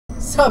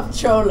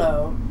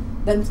SuperChloe,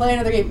 then play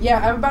another game.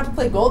 Yeah, I'm about to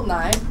play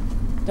GoldenEye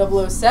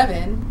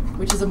 007,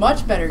 which is a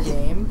much better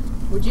game.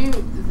 Would you...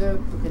 the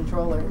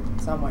controller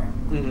somewhere.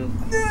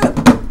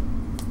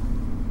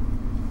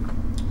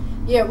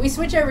 Yeah, we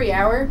switch every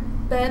hour,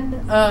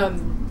 Ben,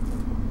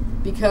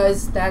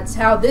 because that's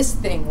how this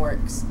thing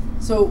works.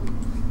 So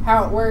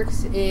how it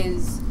works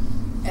is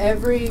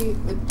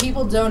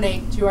people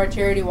donate to our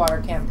charity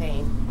water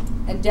campaign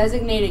and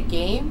designate a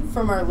game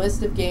from our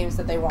list of games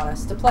that they want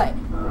us to play.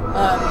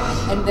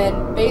 And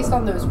then based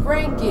on those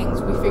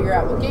rankings, we figure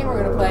out what game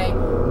we're going to play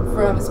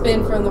from a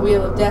spin from the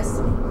Wheel of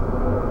Destiny.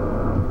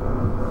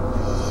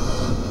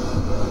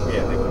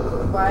 Yeah, thank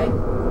you. Why?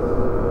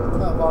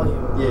 Oh,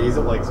 volume. Yeah, he's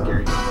like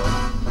scary.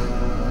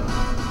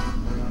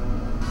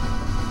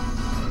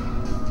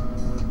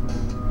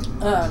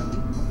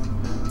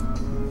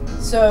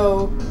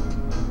 So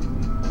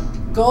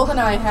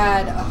GoldenEye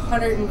had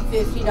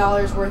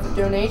 $150 worth of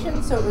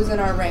donations, so it was in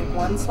our rank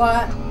 1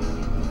 slot.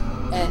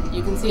 And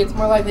you can see it's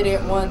more likely to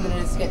get 1 than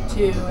it is to get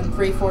 2, and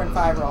 3, 4, and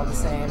 5 are all the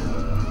same.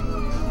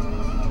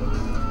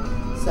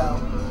 So,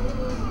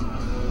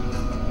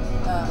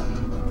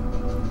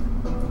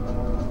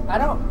 I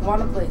don't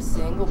want to play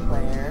single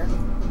player.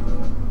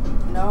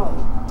 No.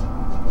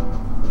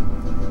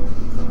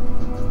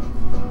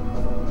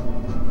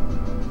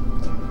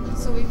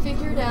 So we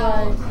figured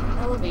out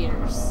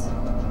elevators.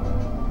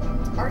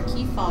 Our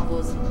key fob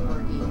wasn't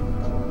working.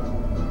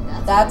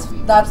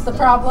 That's the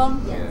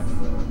problem? Yes.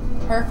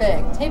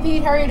 Perfect. Hey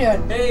Pete, how are you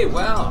doing? Hey,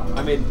 wow.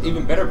 I mean,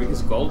 even better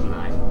because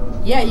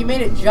GoldenEye. Yeah, you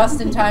made it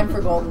just in time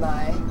for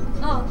GoldenEye.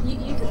 Oh, you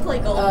can play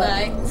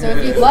GoldenEye. So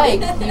if you'd like,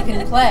 you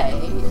can play.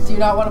 Do you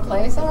not want to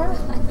play, Sarah?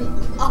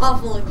 I'm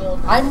awful at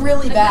GoldenEye. I'm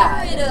really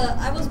bad.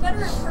 I was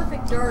better at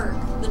Perfect Dark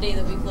the day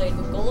that we played,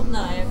 but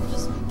GoldenEye, I'm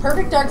just...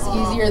 Perfect Dark's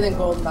easier than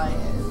GoldenEye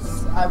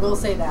is. I will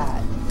say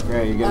that.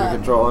 Yeah, you get the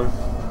controller.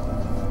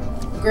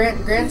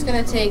 Grant's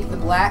gonna take the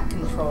black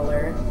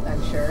controller,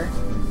 I'm sure,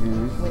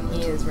 when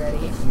he is ready.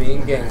 Me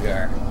and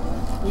Gengar.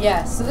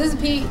 Yeah, so this is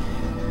Pete.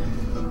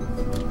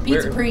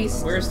 Pete's a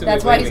priest. Where's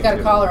That's why he's got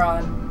a collar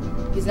on.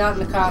 He's not in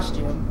the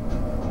costume.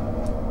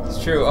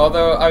 It's true,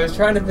 although I was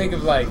trying to think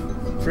of, like,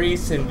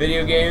 priests in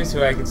video games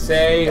who I could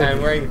say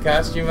I'm wearing the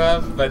costume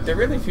of, but they're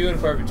really few and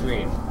far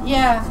between.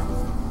 Yeah.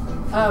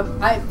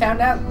 I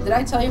found out... Did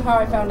I tell you how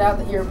I found out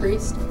that you're a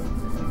priest?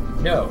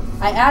 No.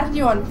 I added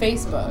you on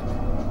Facebook,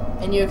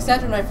 and you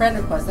accepted my friend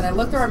request, and I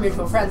looked through our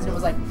mutual friends, and it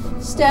was like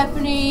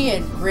Stephanie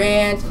and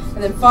Grant,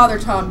 and then Father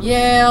Tom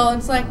Yale, and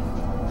it's like,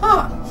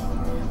 huh,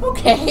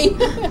 okay.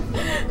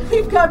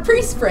 We've got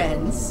priest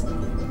friends.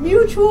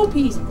 Mutual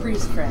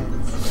priest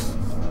friends.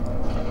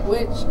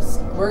 Which,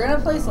 we're going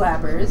to play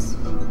Slappers,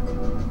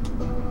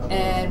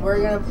 and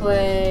we're going to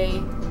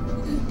play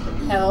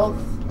health,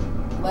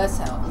 less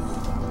health.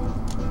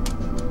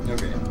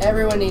 Okay.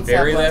 Everyone needs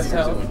Very less less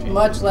health. health?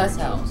 Much less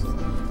health.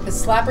 Because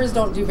Slappers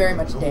don't do very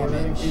much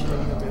damage.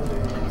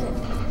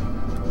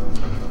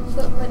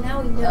 But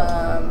now we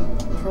know.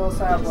 Control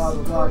style, blah,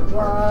 blah, blah,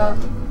 blah.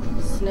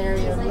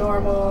 Scenario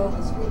normal.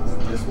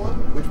 This one?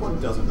 Which one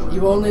doesn't work?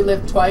 You only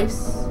live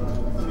twice.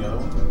 No.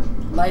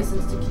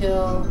 License to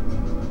kill.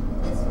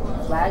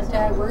 Flag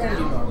tag. We're going to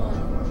do normal.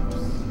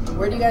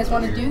 Where do you guys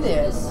want to do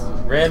this?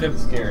 Random,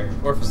 scary,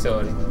 or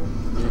facility.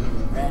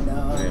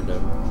 Random.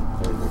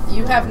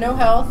 You have no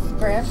health,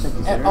 Grant.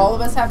 And all of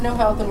us have no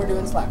health, and we're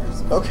doing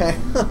Slappers. Okay.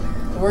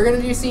 We're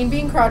going to do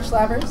Bean Crotch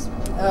Slappers.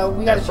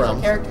 We got to choose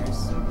our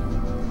characters.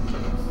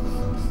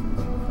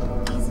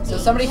 So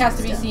somebody has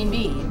to be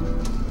Bean.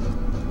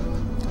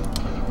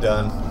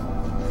 Done.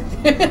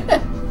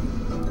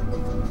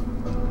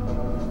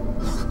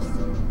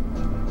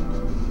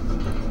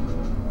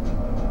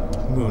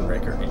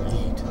 Moonraker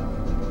Elite.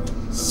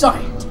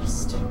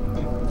 Scientist.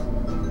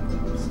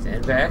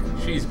 Stand back.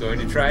 She's going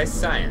to try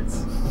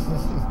science.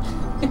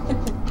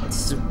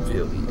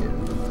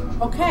 Civilian.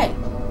 Okay,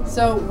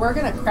 so we're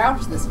gonna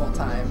crouch this whole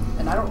time,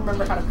 and I don't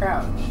remember how to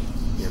crouch.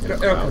 It'll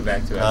come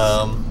back to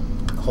us.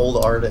 Hold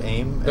R to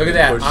aim. Look at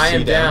that. I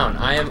am down.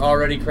 I am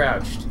already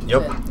crouched.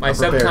 Yep. My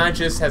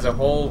subconscious has a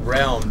whole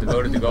realm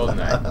devoted to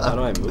GoldenEye. How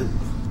do I move?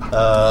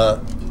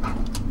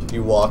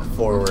 You walk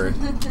forward.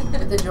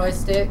 With the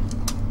joystick.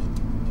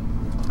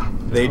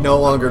 They no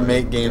longer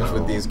make games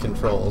with these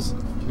controls.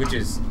 Which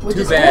is Which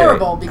bad.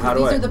 horrible, because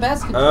these are the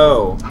best controls.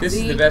 Oh, this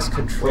is the best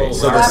control.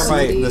 So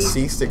the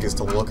C stick is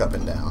to look up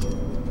and down,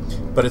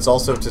 but it's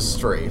also to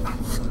strafe.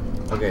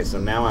 Okay, so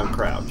now I'm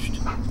crouched.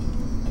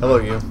 Hello,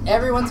 you.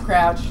 Everyone's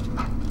crouched.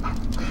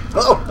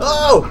 Oh!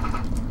 Oh!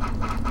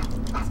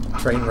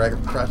 Train wreck,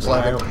 crotch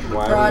slapping.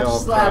 Why Crotch are we all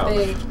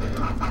slapping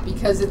crouched?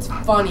 because it's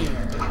funnier.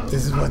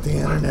 This is what the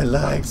internet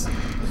likes.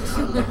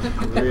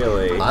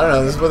 Really? I don't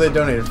know. This is what they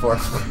donated for.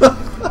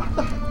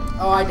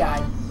 Oh, I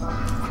died.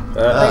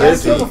 I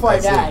this got killed before I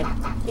died.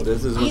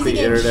 This is what Easy the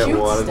game internet shoot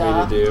wanted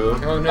stuff. me to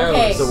do. Oh no.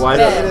 Okay, So why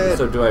Ben.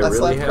 do I Let's really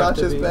like have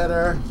crotches to be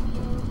better.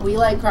 We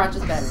like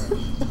crotches better.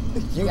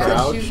 You gotta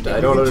crouch. shoot I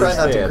them. don't You try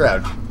not to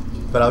understand. crouch,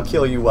 but I'll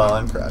kill you while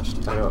I'm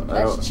crouched.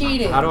 That's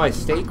cheating. How do I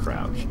stay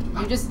crouched?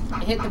 You just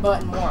hit the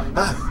button once.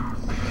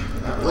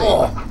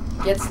 Oh.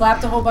 Get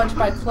slapped a whole bunch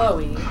by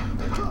Chloe.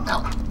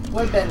 Ow.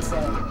 What did Ben say?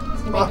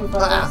 Is he making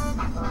fun of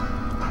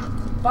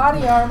us?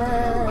 Body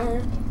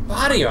armor.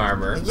 Body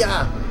armor?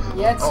 Yeah.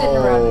 Yeah, it's sitting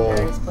around in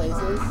various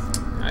places.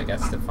 I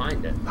guess to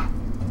find it.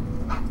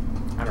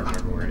 I don't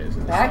remember where it is.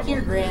 In Back this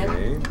here,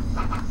 level. Grant.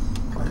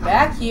 Okay.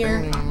 Back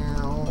here.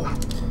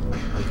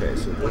 Okay,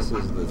 so this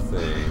is the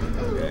thing.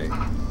 Okay.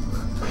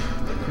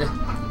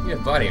 You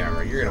have body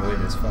armor. You're gonna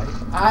win this fight.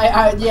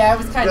 Yeah, it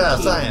was kind Yeah,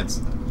 of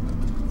science.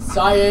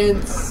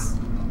 Science.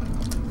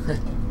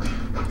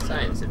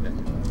 Science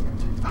invented.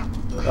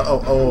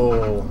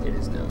 Oh. It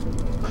is known.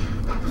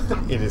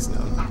 It is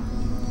known.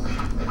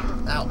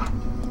 Ow.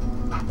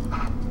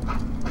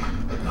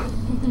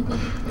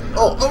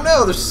 Oh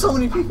no, there's so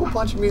many people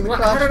punching me in the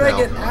crotch How did now. I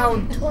get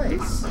out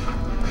twice?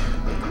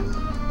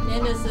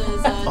 Nanda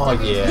says, Oh,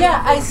 yeah.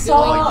 Yeah, I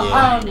saw, Oh,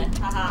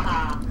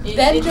 yeah.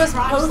 Ben it's just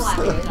crotch posted.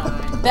 slapping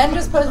time. Ben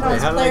just posted on Wait,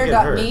 his how did I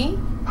get hurt? player.me.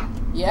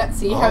 Yeah,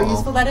 see how Oh.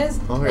 useful that is?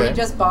 Okay. And he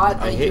just bought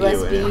a I hit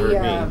you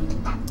and it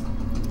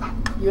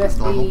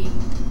USB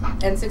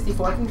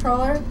N64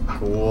 controller.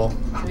 Cool.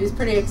 So he's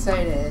pretty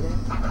excited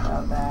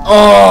about that.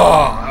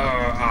 Uh-oh.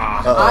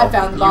 I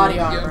found the body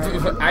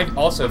armor. I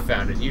also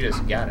found it. You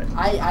just got it.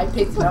 I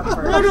picked it up first.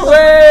 Run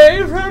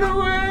away! Run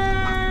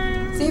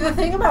away! See, the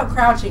thing about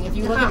crouching, if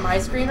you look at my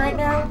screen right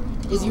now,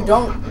 is you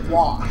don't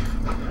walk.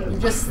 You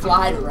just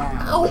slide around.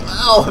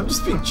 Ow, I'm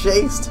just being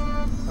chased.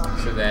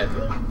 So that.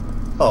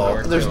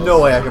 Oh, there's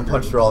no way I can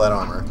punch through all that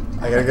armor.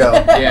 I gotta go.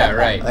 Yeah,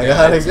 right. I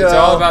gotta it's, go. It's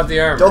all about the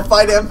armor. Don't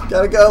fight him.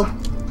 Gotta go.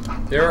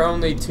 There are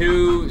only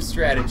two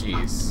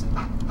strategies.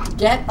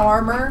 Get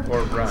armor,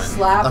 Or run.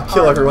 slap I'll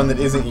kill armor. everyone that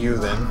isn't you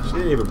then. She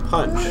didn't even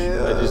punch.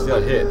 I just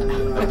got hit.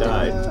 I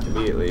died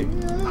immediately.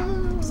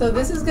 So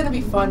this is going to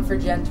be fun for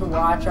Jen to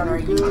watch on our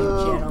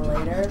YouTube channel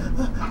later.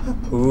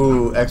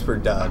 Ooh,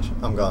 expert dodge.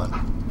 I'm gone.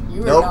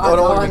 You are Nope, not I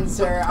don't on, wanna be-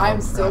 sir.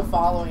 I'm still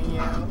following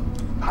you.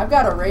 I've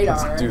got a radar.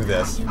 Let's do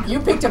this. You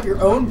picked up your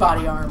own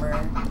body armor.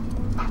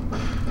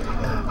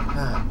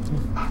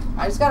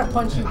 I just gotta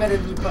punch you better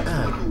than you punch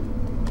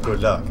me.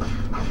 Good luck.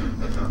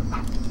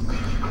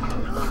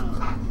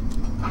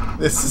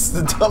 This is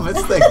the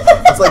dumbest thing.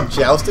 It's like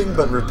jousting,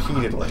 but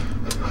repeatedly.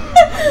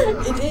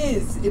 It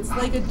is. It's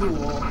like a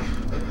duel.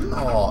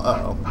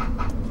 Oh,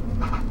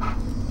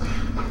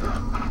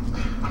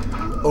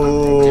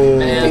 Oh.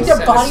 Man, You picked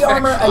up body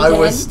armor satisfaction. again? I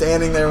was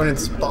standing there when it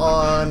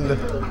spawned.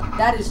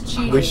 That is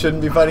cheating. We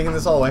shouldn't be fighting in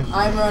this hallway.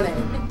 I'm running.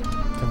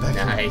 Come back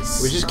here.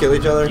 Nice. We just kill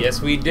each other? Yes,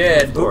 we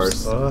did. Of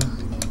course. Come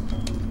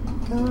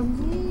here.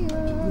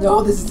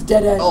 No, this is a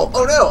dead end.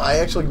 Oh no! I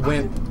actually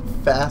went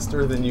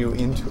faster than you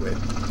into it.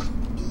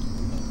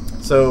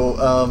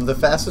 So the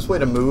fastest way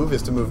to move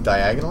is to move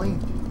diagonally.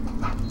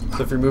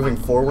 So if you're moving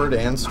forward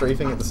and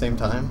strafing at the same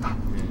time,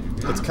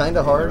 it's kind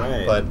of hard,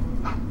 Right. but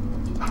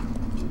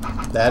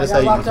that I is got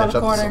how you can locked on catch a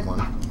up to corner.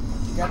 someone.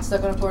 You got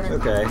stuck on a corner.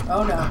 Okay.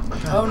 Oh no.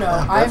 Oh no.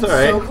 I'm That's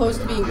alright. so close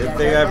to being Good dead.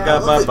 thing right I've now.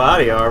 got my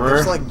body armor.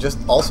 There's like just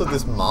also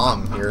this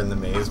mom here in the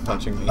maze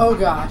punching me. Oh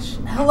gosh.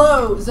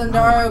 Hello,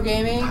 Zandaro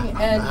Gaming,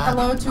 and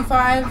hello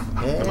 25.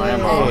 Am I a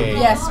mom? Hey.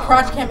 Yes,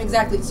 crotch cam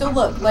exactly. So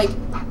look, like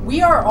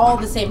we are all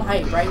the same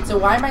height, right? So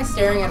why am I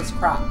staring at his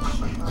crotch?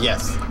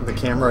 Yes, the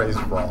camera is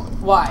wrong.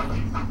 Why?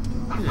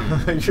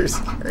 You're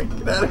scary.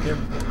 Get out of here.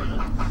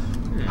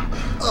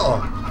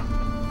 Oh.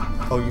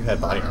 Oh, you had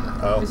body armor.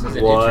 Oh. This is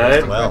an What?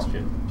 interesting Well.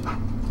 question.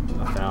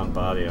 I found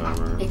body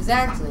armor.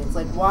 Exactly. It's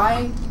like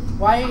why?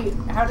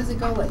 How does it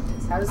go like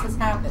this? How does this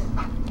happen?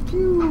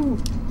 Pew.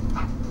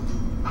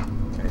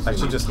 assume should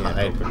you just can't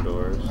hide. open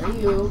doors. Where are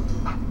you?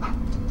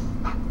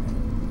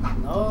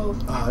 No. Oh,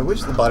 I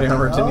wish the body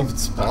armor didn't No? even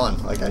spawn.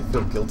 Like, I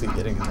feel guilty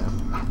getting it now.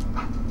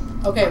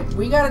 Okay,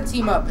 we gotta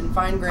team up and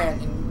find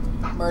Grant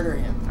and murder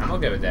him. I'm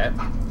okay with that.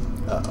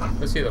 Uh-oh.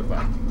 What's he look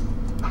like?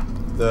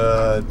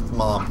 The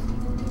mom.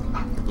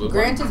 The blue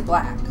Grant is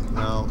black.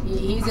 No.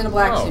 He's in a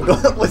black Oh. suit.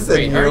 What's one?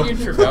 Wait, that are new? you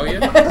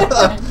Trevelyan?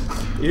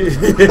 We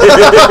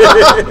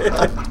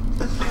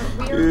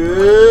are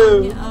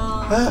Ooh.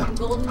 playing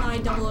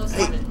GoldenEye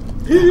 007.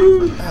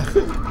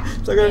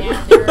 It's like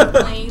And they're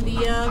playing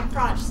the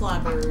Crotch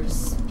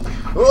Slappers.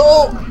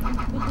 Oh!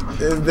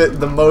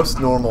 The most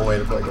normal way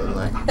to play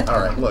GoldenEye.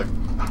 Alright, look.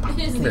 It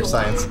is Come the here, old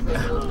science. way to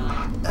play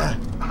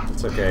GoldenEye.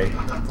 It's okay.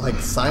 Like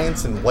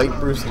science and white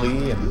Bruce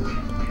Lee and...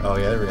 Oh,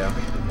 yeah, there we go.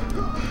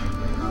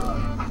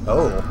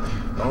 Oh.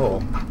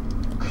 Oh.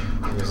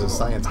 There's a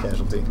science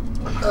casualty.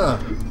 Oh.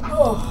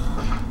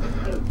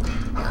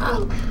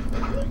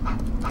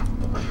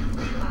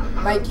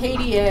 My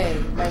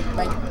KDA,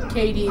 my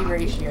KD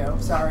ratio,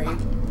 sorry,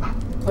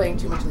 playing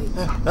too much League.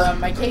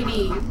 My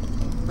KD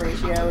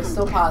ratio is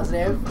still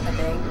positive, I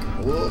think.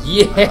 Whoa.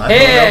 Yeah!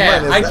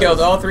 I That killed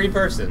was- all 3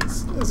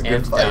 persons was a good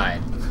and fight.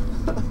 died.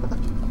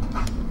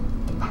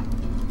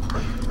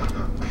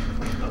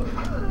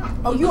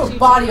 Oh, you have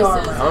body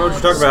armor. I don't know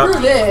what you're talking about.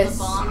 Screw this.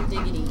 Bomb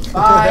diggity.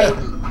 Bye.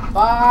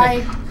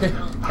 Bye.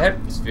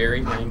 That's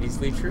very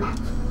 90sly true.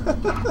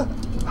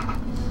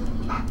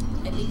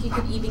 And think you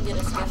could even get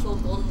a special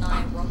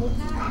GoldenEye Rumble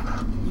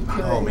Pack. You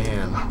could. Oh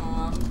man.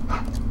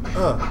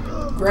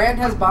 Grant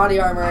has body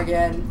armor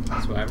again.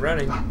 That's why I'm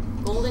running.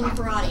 Golden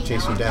Karate.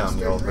 Chase you down,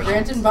 extra yo. green.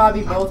 Grant and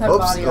Bobby both have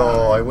Oops! body armor.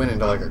 Oh, I went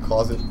into like a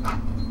closet.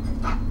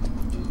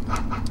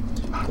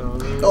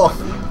 Oh.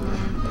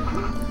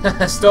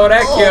 Stole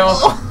that kill.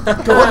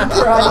 Golden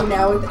Karate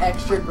now with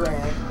extra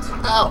Grant.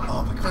 Ow!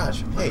 Oh my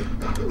gosh! Hey,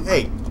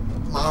 hey,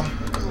 Mom!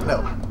 No.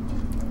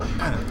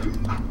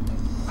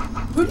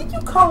 Who did you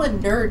call a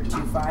nerd,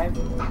 2-5?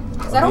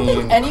 Because I don't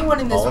think anyone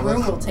in this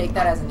room will take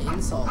that as an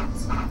insult.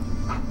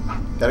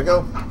 Gotta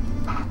go.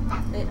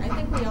 I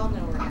think we all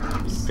know we're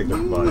nerds. Pick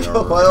up body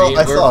armor. Well, I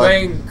we're saw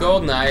playing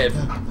GoldenEye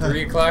at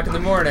 3 o'clock in the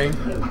morning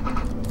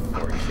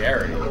for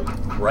charity. it.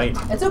 Right.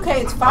 It's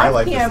okay, it's My 5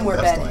 life is p.m. the where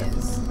best Ben life.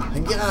 is.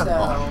 Get out.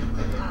 So,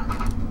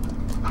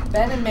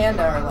 Ben and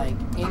Manda are like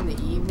in the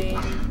evening.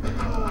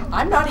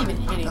 I'm not even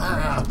hitting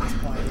Grant at this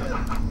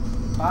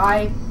point.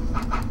 Bye.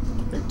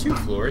 There are 2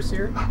 floors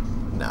here.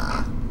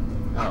 Nah.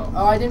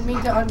 Oh, I didn't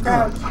mean to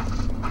uncrouch.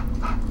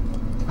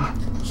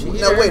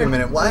 No, wait a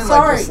minute. Why am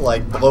I just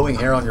like blowing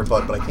air on your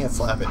butt, but I can't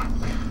slap it?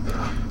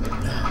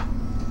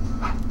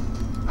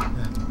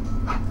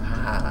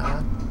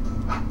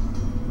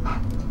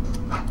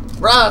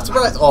 Rah,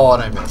 surprise! Oh,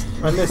 and I missed.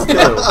 I missed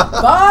too.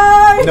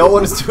 Bye! No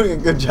one is doing a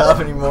good job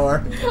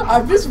anymore.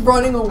 I'm just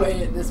running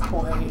away at this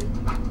point.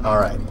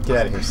 Alright, get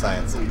out of here,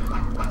 Science.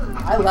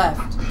 I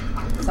left.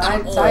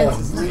 Science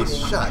is leaving. Nice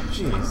shot,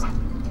 jeez.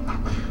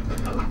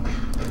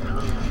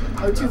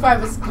 Oh,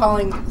 2-5 is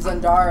calling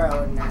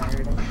Zandaro a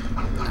nerd.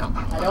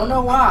 I don't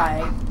know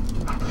why,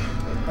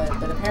 but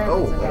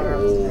apparently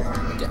Zandaro is a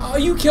nerd. Oh,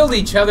 you killed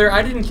each other.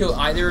 I didn't kill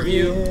either of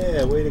you.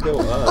 Yeah, way to go,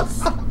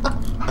 us.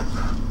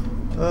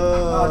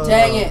 Oh,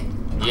 dang it.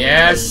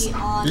 Yes.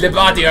 The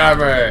body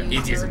armor.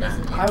 It is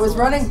mine. I was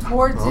running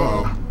towards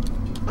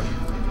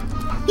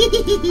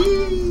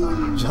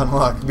John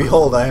Locke,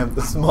 behold, I am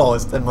the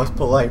smallest and most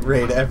polite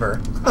raid ever.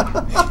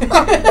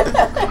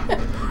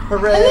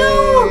 Hooray!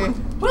 Hello!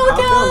 Welcome! How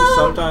come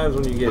sometimes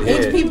when you get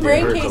hit, HP it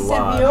Brain hurts a Case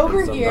lot, sent me over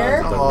and sometimes here.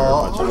 it doesn't hurt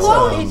much at Hello,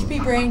 all? Awesome. HP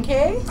Brain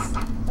Case.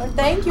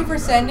 Thank you for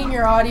sending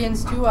your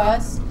audience to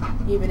us,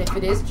 even if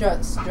it is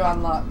just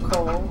John Locke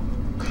Cole.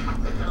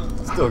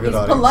 Still good He's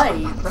audience.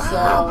 polite, so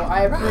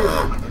I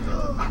approve.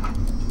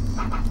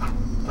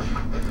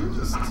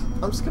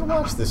 I'm just gonna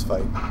watch this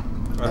fight.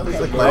 Okay.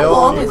 It's like How my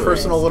long own is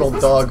personal this? little Is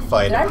this- dog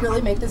fight. Did I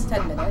really make this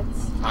 10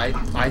 minutes?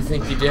 I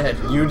think you did.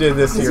 You did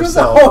this This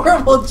yourself. was a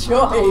horrible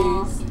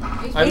choice.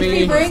 I HP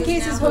mean- Brain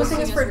Case is hosting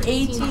us for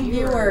 18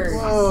 viewers.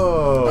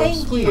 Whoa.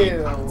 Thank sweet.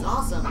 you. It's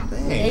awesome.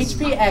 Thanks.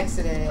 HP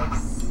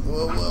Exodus.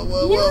 Whoa, whoa,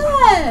 whoa, whoa.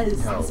 Yes!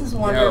 This is No,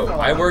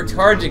 wonderful. I worked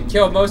hard to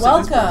kill most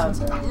of this Welcome.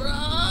 person's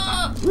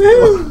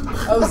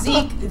Oh,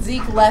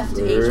 Zeke left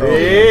HP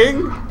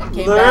Learning, and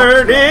came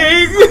back.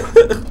 learning,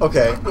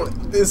 Okay,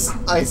 this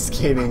ice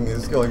skating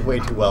is going way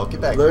too well.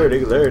 Get back.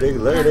 learning, learning,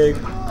 learning.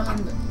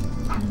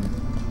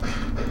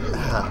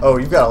 Oh,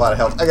 you've got a lot of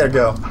health. I gotta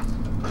go.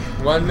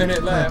 1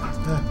 minute left.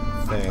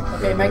 Thank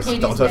Okay, my goodness. KD's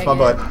Don't touch my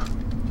butt.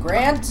 negative.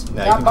 Grant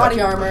Now you got can body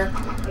touch it. armor.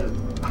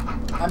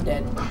 I'm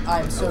dead.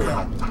 I'm so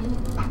dead.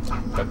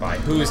 But by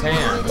whose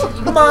hand?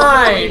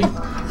 Mine!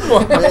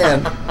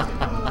 Man.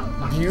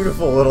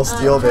 Beautiful little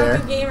steal there.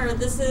 Perfect Gamer,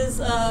 this is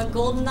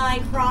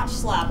GoldenEye Crotch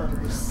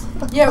Slappers.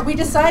 Yeah, we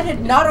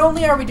decided not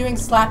only are we doing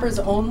slappers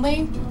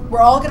only,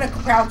 we're all gonna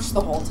crouch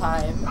the whole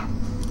time.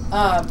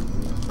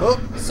 Oh,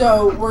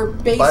 So we're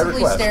basically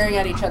request. staring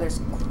at each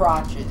other's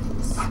crotches.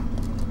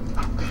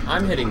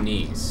 I'm hitting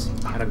knees.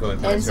 I don't go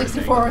with that sort of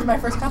thing. N64 was my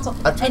first console.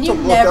 I've tried And to you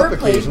look never up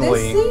played this,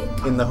 occasionally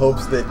Zeke? in the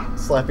hopes that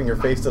slapping your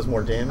face does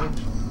more damage.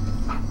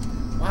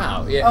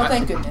 Wow. Yeah. Oh,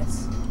 thank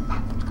goodness.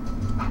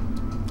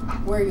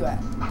 Where are you at?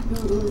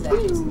 Who is that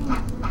chasing me?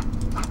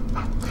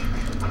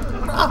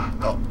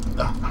 Oh.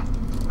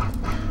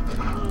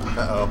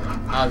 Uh-oh.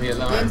 Ah, the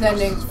alarm. Game's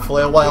ending.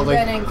 Flail Game's wildly.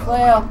 ending.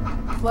 Flail.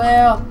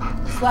 Flail.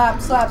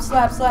 Slap, slap,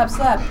 slap, slap,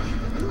 slap.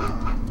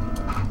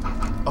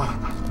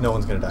 Oh, no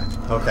one's gonna die.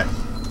 Okay.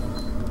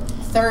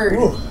 Third.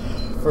 Ooh.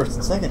 First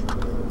and second.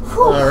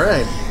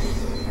 Alright.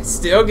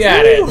 Still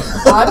got it.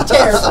 I'm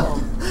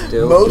terrible.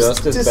 Still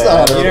Most just as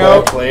dishonorable. bad. You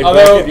know, Played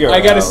although back at your I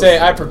gotta house. say,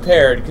 I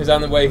prepared because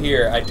on the way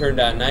here, I turned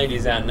on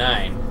 90s on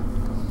 9.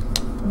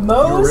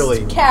 Most really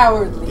getting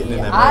cowardly. in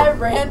that I mode.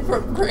 ran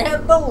from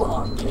Grant the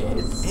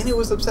longest. And it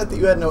was upset that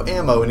you had no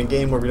ammo in a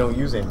game where we don't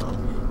use ammo.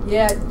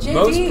 Yeah, Most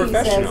JD says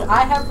professional.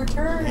 I have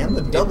returned. And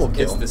the double It's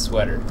kill. the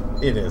sweater.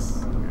 It is.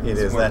 It It's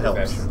is. more That helps.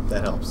 professional.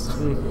 That helps.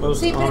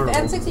 Most See, but honorable. if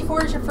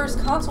N64 is your first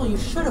console, you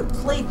should have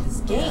played this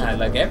game. Yeah,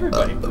 like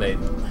everybody played.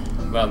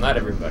 Well, not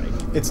everybody.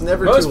 It's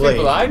never Most too late.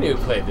 people I knew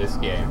played this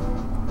game.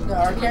 No,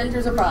 our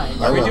characters are fine.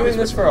 I Are we love doing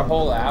this this for a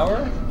whole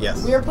hour?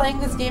 Yes. We are playing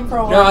this game for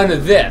a No, while. no,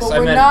 this. But I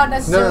we're meant- not No,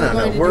 necessarily no, no,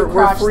 going no. to We're do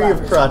crotch free of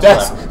slappers. crotch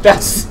That's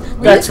slappers.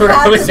 We that's just what I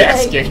had to was play-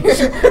 asking. we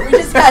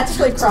just had to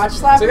play crotch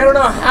slappers. So I don't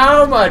know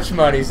how much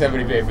money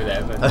somebody paid for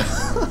that, but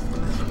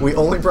We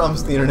only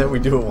promised the internet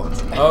we'd do it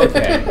once.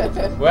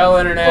 Okay. Well,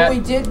 internet. But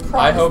we did promise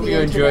I hope the you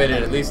enjoyed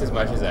internet. it at least as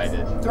much as I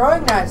did.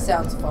 Throwing knives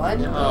sounds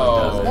fun.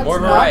 Oh, That's more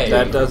not variety.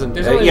 That doesn't.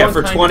 There's only yeah, one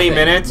for kind 20 of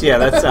thing. minutes. Yeah,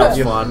 that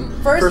sounds fun.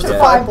 First to to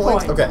 5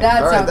 points. Okay.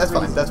 That All right. sounds That's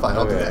fine. reasonable. That's fine.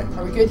 I'll do that.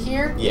 Are we good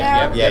here?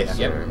 Yeah. Yeah. Yeah.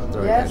 Yep.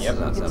 Throwing Yes, knives, we that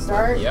can sounds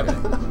start. Yep.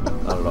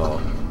 fun. Not at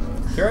all.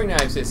 Throwing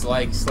knives is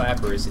like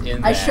slappers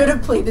in that. I should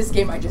have played this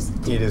game. I just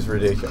It is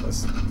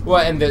ridiculous. Well,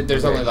 and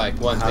there's Okay. only like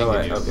one How thing do to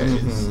I- do. okay.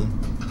 which is- Mhm.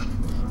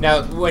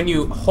 Now, when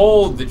you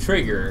hold the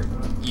trigger,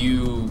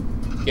 you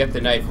get the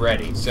knife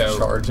ready. So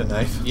Charge a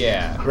knife.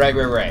 yeah,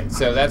 right.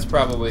 So that's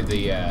probably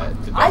the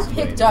best I way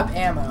picked to- up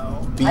ammo.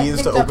 I Bees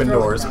picked to up open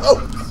throwing doors. knives.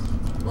 Oh.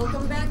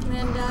 Welcome back,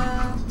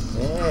 Minda.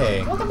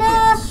 Hey. Welcome I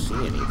back. can't see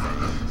anything.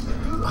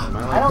 Am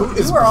I I like, don't. Who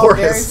is You are all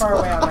very Boris? far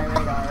away on my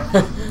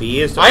radar. B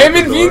is to I am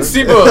open doors?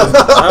 invincible.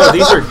 Oh,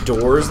 these are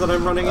doors that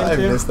I'm running I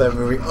into? missed that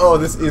movie. Oh,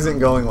 this isn't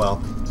going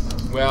well.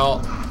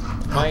 Well,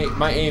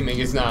 my aiming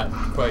is not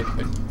quite.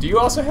 Do you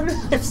also have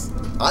knives?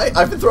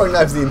 I've been throwing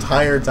knives the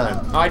entire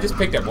time. Oh, I just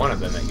picked up one of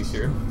them that you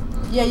threw.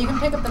 Yeah, you can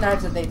pick up the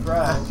knives that they throw.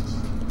 Are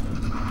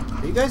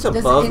you guys This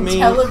above in me?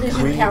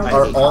 television We counts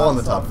are as a all on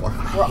the console. top floor.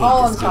 We're I hate all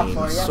on this the top game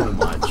floor. Yeah. so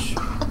much.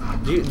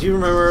 Do you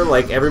remember,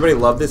 like, everybody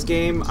loved this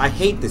game? I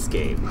hate this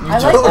game. I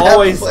like don't that. have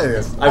always, to play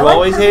this. I I've like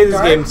always Perfect hated this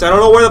Dark. game, so I don't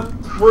know where the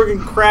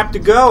friggin' crap to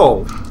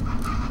go.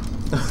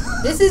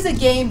 This is a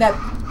game that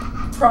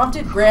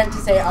prompted Grant to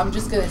say, "I'm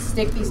just gonna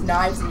stick these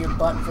knives in your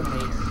butt for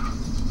later."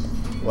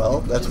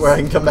 Well, that's where I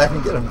can come back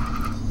and get them.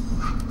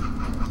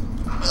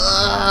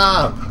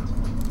 Ah!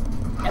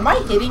 Am I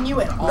hitting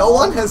you at all? No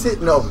one has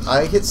hit. No,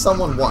 I hit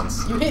someone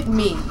once. You hit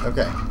me.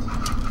 Okay.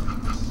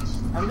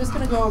 I'm just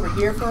gonna go over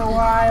here for a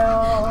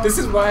while. This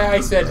is why I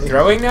said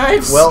throwing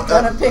knives. Well,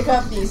 Gonna pick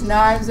up these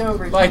knives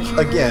over Like, here.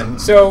 again.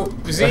 So,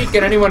 Zeke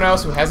and anyone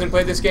else who hasn't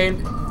played this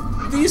game,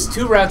 these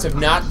 2 rounds have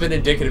not been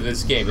indicative of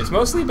this game. It's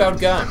mostly about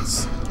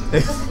guns.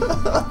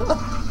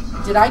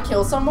 Did I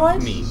kill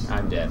someone? Me,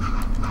 I'm dead.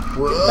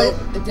 Whoa.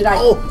 But did I?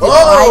 Oh, did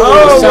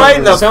oh, I- right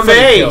in the somebody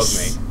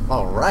face. killed me.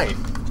 All right.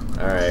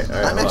 Alright,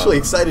 I'm actually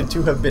excited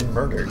to have been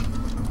murdered,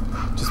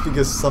 just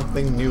because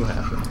something new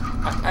happened.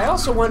 I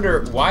also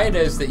wonder why it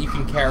is that you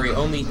can carry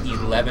only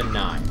 11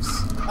 knives.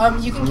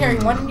 You can carry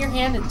 1 in your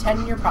hand and 10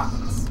 in your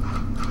pockets.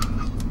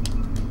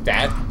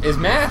 That is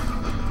math.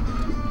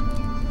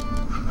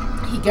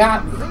 He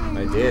got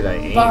me. I did, I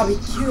aimed. Bobby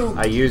killed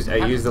me. I used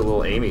the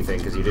little aiming thing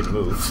because you didn't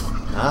move.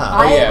 Ah.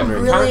 I yeah, am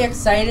very really kind.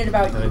 excited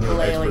about And a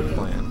new expert ukulele.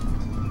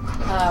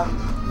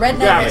 plan. Red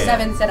Yeah, Knight man.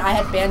 7 said I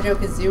had Banjo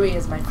Kazooie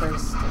as my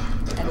first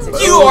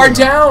N64. You are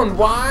down.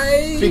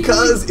 Why?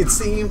 Because it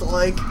seemed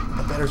like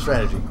a better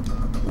strategy.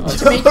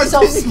 To make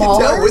yourself You can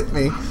smaller? tell with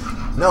me.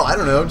 No, I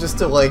don't know. Just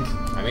to like,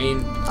 I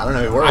mean, I don't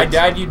know. It works. I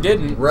died, you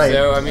didn't. Right.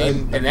 So, I I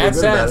mean, feel in that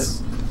good about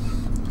sense.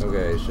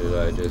 Okay, should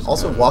I just...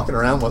 Also, walking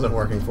around wasn't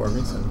working for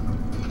me. So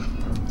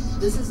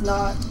This is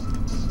not.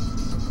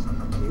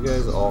 You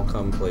guys all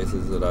come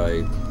places that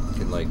I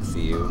can, like,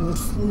 see you.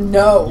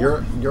 No.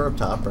 you're up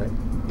top, right?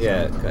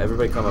 Yeah,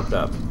 everybody come up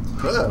top.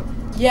 Oh.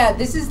 Yeah,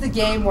 this is the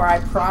game where I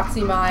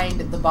proxy mined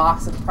the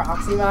box of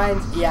proxy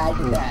mines. Yeah, I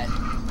did that.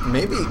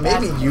 Maybe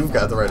That's you've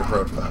got the right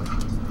approach, Bob.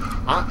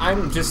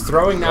 I'm just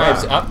throwing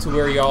knives Yeah. up to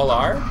where y'all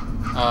are.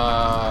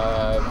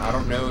 I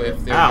don't know if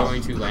they're Ow.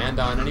 going to land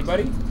on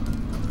anybody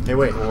Hey,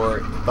 wait,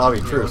 or. Bobby,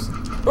 you know- truce.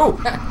 Oh,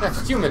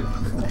 that's human.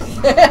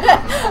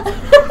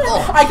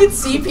 I could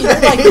see Peter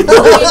like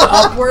looking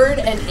upward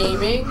and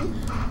aiming.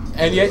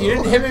 And yet you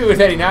didn't hit me with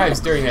any knives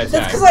during that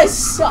That's time. because I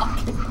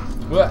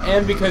suck. Well,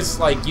 and because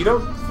like you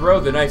don't throw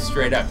the knife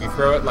straight up, you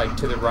throw it like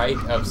to the right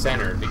of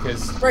center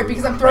because. Right,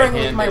 because I'm throwing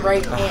it with my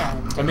right-handed. right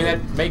hand. I mean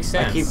that makes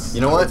sense. I keep...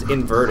 You know what? It's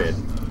inverted.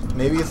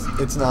 Maybe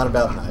it's not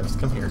about knives.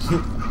 Come here.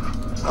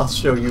 I'll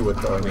show you what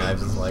throwing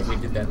knives is like. We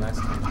did that last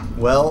time.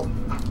 Well,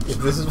 if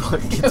this is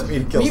what gets me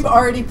to kill We've someone.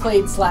 already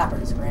played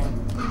Slappers, Grant.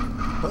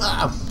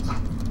 Ah!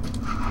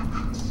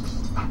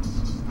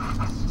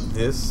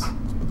 This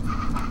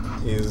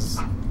is...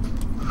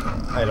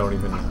 I don't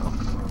even know.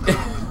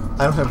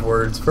 I don't have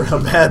words for how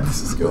bad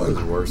this is This is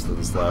going. worse than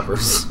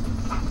Slappers.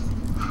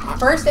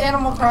 First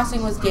Animal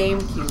Crossing was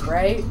GameCube,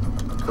 right?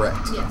 Correct.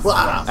 Yes.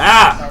 Wow. Yes.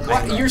 Ah! That is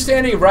Why, correct. you're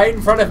standing right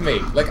in front of me.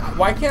 Like,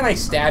 why can't I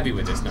stab you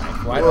with this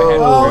knife? Why do I have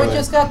to Oh, throw it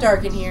just got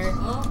dark in here.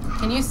 Oh,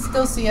 Can you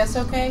still see us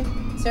okay?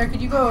 Sarah,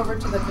 could you go over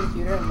to the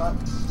computer and look?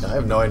 I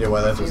have no idea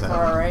why that See just if we're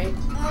happened.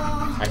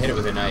 alright? I hit it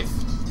with a knife.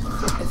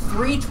 At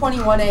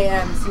 3:21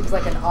 a.m. seems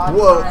like an odd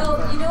Whoa. time.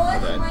 oh, you know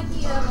what? Okay. It might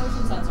be a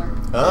motion sensor.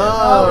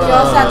 Oh,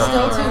 just that's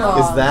still too long.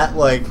 Is that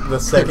like the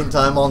second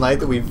time all night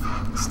that we've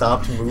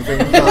stopped moving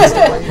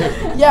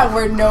constantly? Yeah,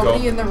 where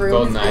nobody in the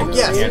room is GoldenEye. moving.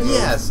 Yes, Yeah.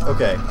 yes.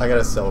 Okay, I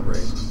gotta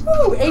celebrate.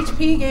 Woo,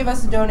 HP gave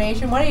us a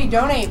donation. What did he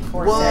donate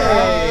for,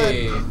 Sarah?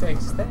 Hey,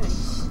 thanks.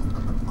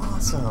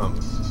 Awesome.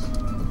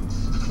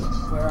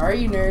 Where are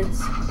you, nerds?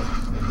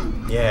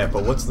 Yeah,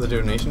 but what's the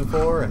donation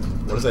for, and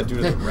what does that do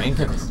to the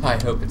rankings? I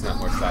hope it's not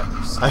more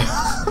slappers.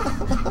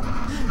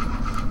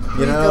 You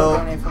Please know, don't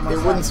donate for more it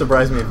wouldn't slappers.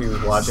 surprise me if he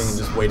was watching and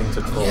just waiting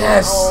to troll.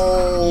 Yes!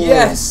 Oh,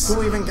 Yes!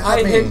 Who even got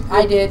I me? hit.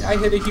 I did. I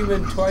hit a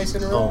human twice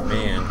in a row. Oh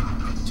man.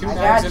 2 I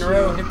knives got in a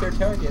row you. hit their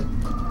target.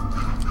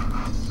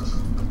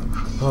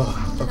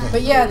 Oh, okay.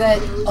 But yeah,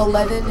 that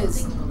 11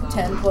 is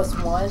 10 plus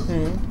 1.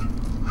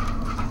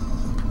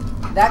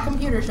 That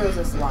computer shows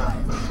us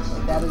live.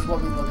 Like, that is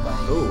what we look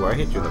like. Ooh, I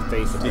hit you in the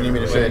face. Do you need me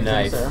to With show a you,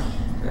 knife. Sarah?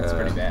 That's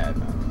pretty bad.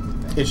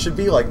 It should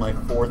be like my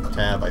 4th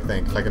tab, I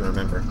think, if I can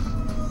remember.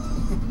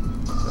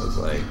 I was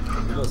like,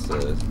 you must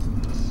have.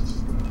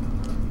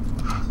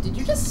 Did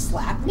you just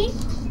slap me?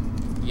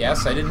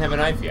 Yes, I didn't have a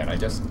knife yet. I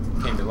just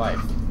came to life.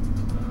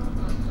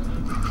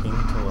 Came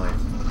to life.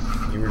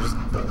 You were just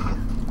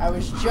born. I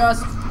was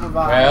just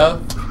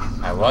revived. Well,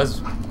 I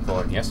was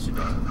born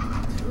yesterday.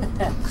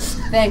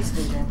 Thanks,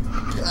 Vision.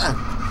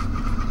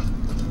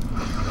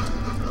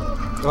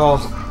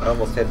 Oh, I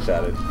almost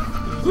headshotted.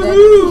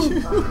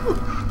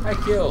 Woohoo! I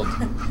killed.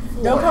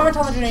 No comment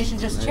on the donation,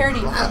 just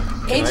charity.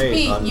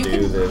 HP, you undo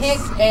can this? pick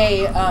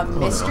a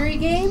mystery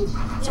game.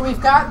 So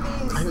we've got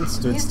I haven't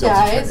stood these still to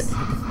guys,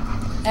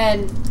 try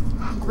and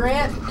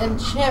Grant and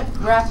Chip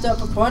wrapped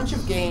up a bunch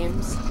of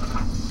games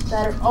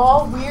that are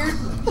all weird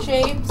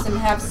shapes and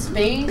have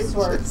space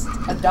or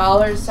a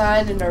dollar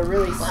sign and are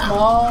really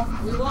small.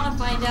 We want to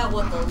find out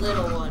what the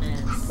little one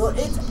is. Well,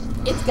 it's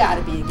got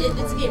to be a Game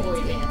It's a Boy Game Boy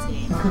Advance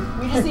game. Advance game.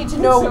 We just need to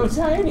know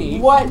so tiny.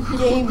 what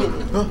game it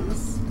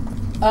is.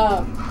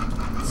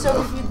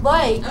 So if you'd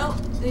like, Oh,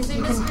 they say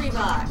mystery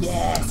box.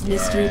 yes,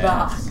 mystery Yes.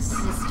 box.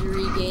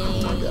 Mystery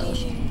game. Oh my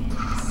gosh.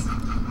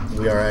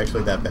 We are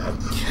actually that bad.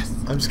 Yes.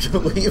 I'm just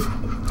gonna leave.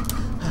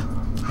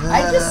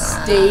 I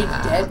just stayed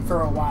dead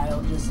for a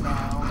while just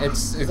now.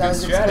 It's a 'cause I good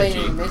was strategy.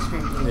 explaining the mystery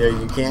game. Yeah,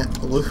 you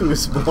can't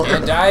lose more.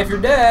 Can't die if you're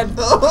dead.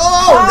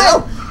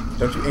 Oh no!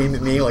 Don't you aim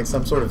at me like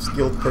some sort of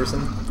skilled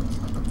person?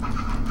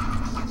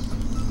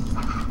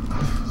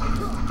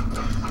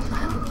 I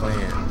have a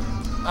plan.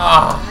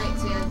 Ah. Alright,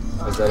 so you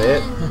have Was that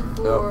it? 10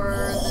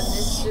 for the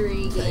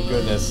mystery game. Thank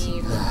goodness.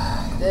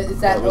 Is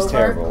that was over?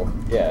 terrible.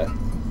 Yeah.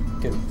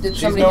 Did She's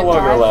somebody no hit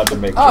longer 5? allowed to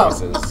make Oh,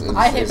 choices.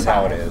 I hit Is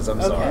how it 5. is. I'm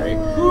Okay. sorry.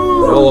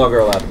 No longer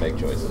allowed to make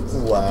choices.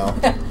 Wow.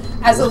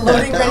 As a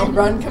loading ready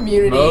run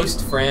community,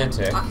 Most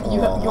frantic.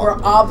 you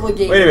are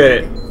obligated. Wait a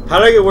minute. How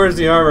did I get where's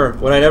the armor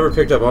when I never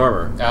picked up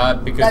armor?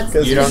 Because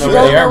That's you don't know you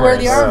where the armor is. where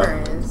the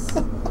armor is.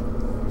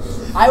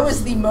 I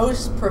was the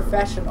most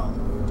professional.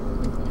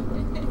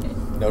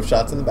 No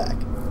shots in the back.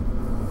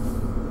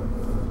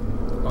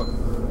 Oh.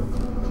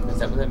 Is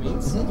that what that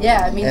means?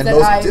 Yeah, it means And that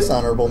most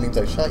dishonorable means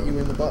I shot you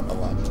in the butt a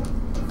lot.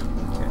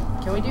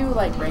 Can we do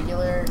like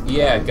regular?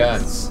 Yeah,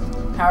 guns.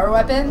 Power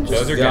weapons.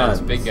 Those are Guns.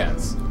 guns. Big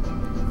guns.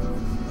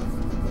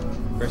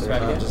 First They're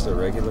five not again? just a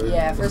regular.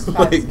 Yeah, first five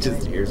like is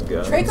just good. here's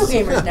guns. Traco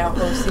Gamer is now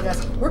hosting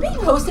us. We're being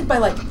hosted by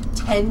like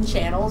 10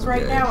 channels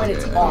right Okay, now, and okay,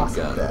 it's I need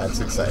awesome. guns. That's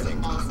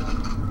exciting.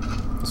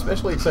 Awesome.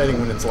 Especially exciting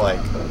when it's like,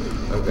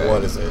 Okay.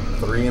 what is it,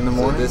 3 in the So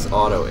morning? this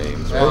auto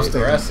aims, Well, right?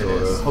 hosting, for us it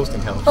is.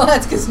 hosting hell. Well,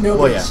 that's because nobody's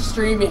Well, yeah.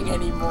 streaming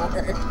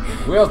anymore.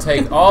 We'll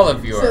take all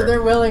of your. So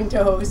they're willing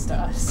to host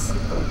us.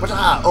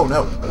 Oh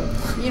no.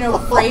 You know,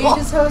 Frage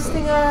is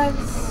hosting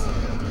us.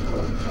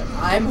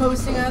 I'm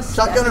hosting us.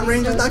 Shotgun at Stephanie's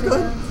range is not hosting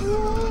good. us.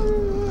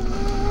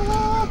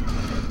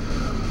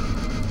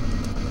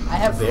 I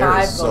have There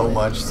 5 is so bullets.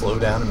 much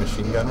slowdown in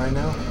machine gun right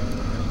now.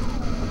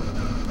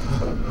 I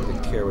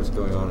didn't care what's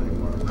going on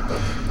anymore.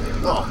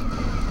 Oh.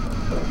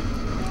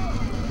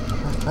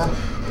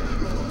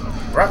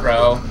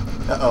 Ruh-roh.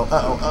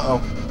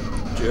 Uh-oh.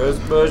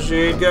 Just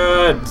machine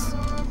guns.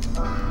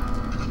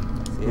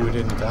 Who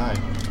didn't die?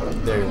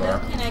 There you Well, are.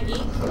 can I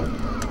geek?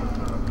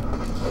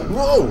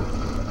 Whoa!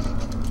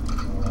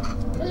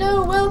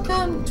 Hello,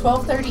 welcome.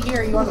 12:30 here.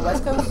 Are you on the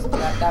West Coast?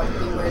 That would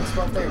be where it's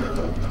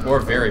 12:30. Or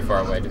very far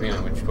away, depending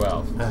on which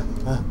 12.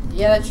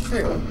 Yeah, that's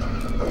true.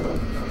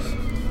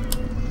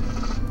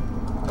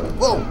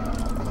 Whoa!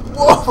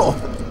 Whoa!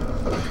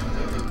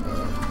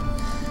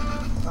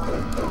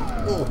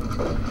 Whoa!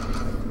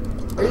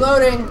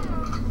 Reloading.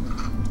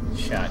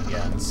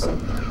 Shotguns.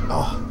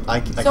 Oh, I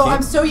So can't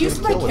I'm so used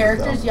to get a my kill with it,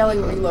 characters though.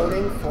 yelling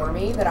reloading for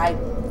me that I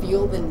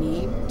feel the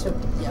need to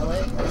yell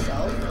it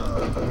myself.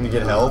 When you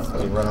get health,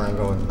 you run around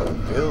going,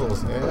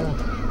 Bills, yeah.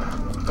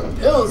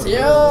 Bills,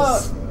 yeah.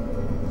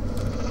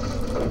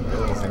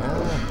 Bills,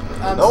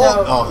 yeah.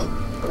 So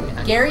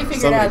Gary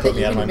figured Somebody out put that me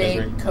you out of can my make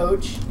misery.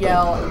 Coach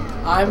yell,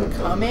 "I'm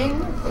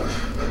coming."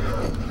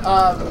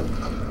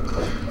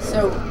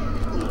 So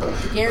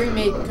Gary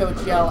made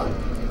Coach yell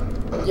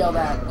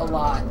that a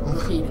lot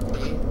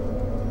repeatedly.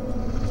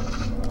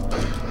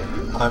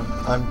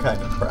 I'm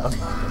kind of proud.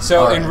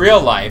 So All in right.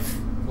 real life,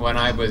 when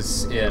I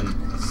was in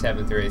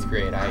 7th or 8th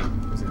grade, I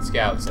was in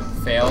Scouts and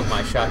failed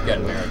my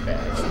shotgun merit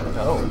badge.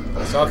 Oh.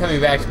 It's all coming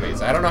back to me.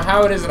 So I don't know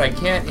how it is that I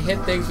can't hit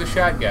things with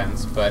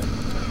shotguns, but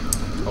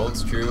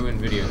holds true in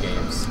video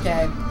games.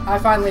 Okay, I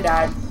finally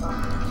died.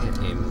 Can't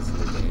aim this in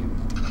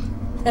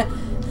the game.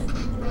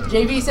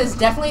 JV says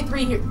definitely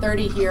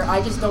 3:30 here.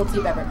 I just don't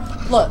sleep ever.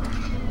 Look,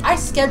 I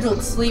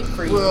scheduled sleep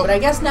for you, Well- but I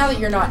guess now that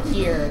you're not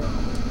here,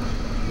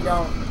 you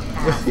don't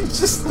have to. It's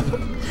just,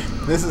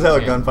 this is how a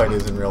gunfight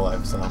is in real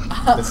life, so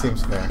it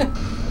seems fair.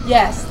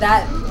 Yes,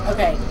 that.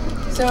 Okay.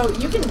 So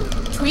you can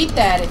tweet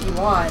that if you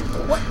want.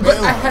 But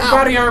I had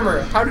body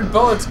armor. How did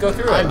bullets go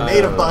through it? I'm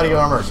made of body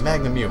armor.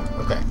 Magnum U.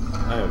 Okay.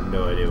 I have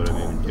no idea what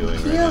I'm even doing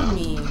right Killed now.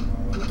 me.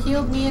 You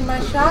killed me in my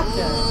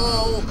shotgun.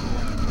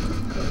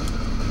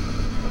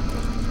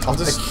 I'll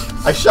just.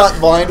 I shot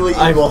blindly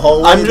into a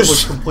hallway I'm that just-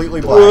 was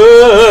completely black.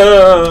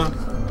 I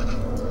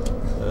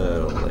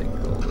don't like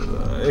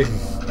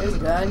GoldenEye. There's a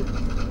gun.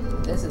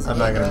 This is I'm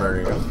not gonna Halo.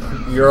 murder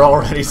you. You're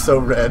already so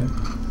red. I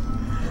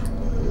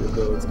don't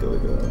know what's going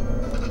on.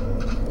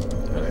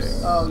 Alright.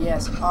 Oh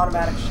yes,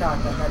 automatic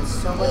shotgun. That is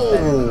so much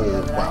better than the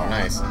other that I Wow, have.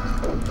 nice.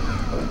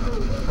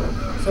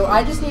 So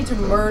I just need to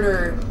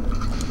murder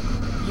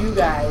you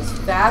guys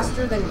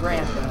faster than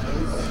Grant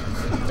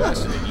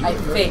does. I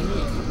think.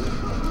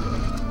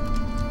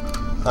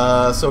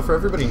 So for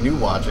everybody new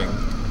watching,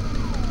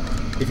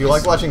 if you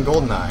like watching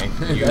GoldenEye,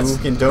 you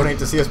can donate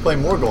to see us play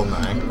more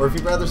GoldenEye, or if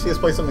you'd rather see us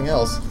play something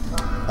else,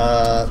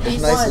 there's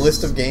a nice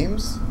list of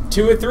games.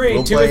 2 or 3.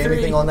 We'll 2 play or 3.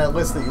 anything on that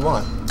list that you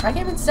want. I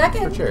came in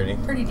second. For charity.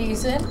 Pretty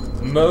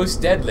decent.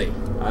 Most deadly.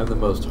 I'm the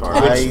most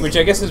hard. Which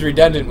I guess is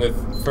redundant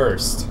with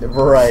first.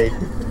 Right.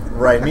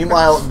 Right.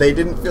 Meanwhile, they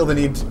didn't feel the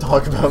need to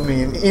talk about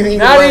me in any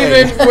Not way.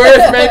 even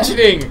worth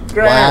mentioning.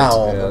 Grant.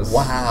 Wow. Yes.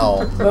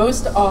 Wow.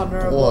 Most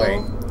honorable.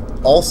 Boy.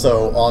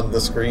 Also on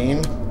the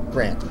screen,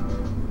 Grant.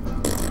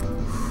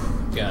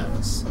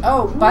 Guns.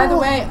 Oh, by the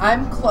way,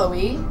 I'm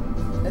Chloe.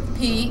 That's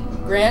Pete,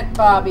 Grant,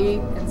 Bobby,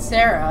 and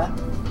Sarah.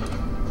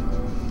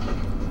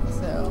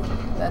 So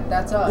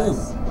that's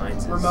us. Ooh,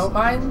 mines. Remote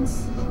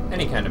mines,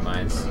 Any kind of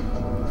mines.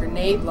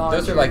 grenade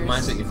launchers. Those are like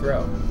mines that you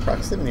throw.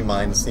 Proximity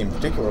mines seem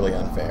particularly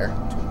unfair.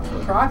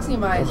 Proxy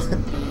mines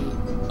would be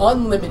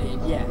unlimited,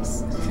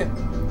 yes.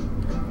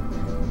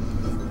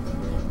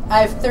 I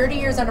have 30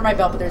 years under my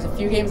belt, but there's a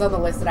few games on the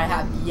list that I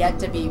have yet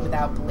to beat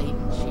without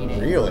blatant cheating.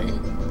 Really?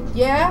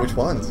 Yeah. Which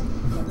ones?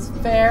 That's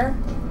fair.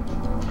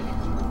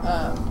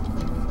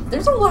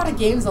 There's a lot of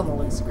games on the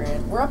list,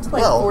 Grant. We're up to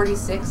like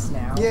 46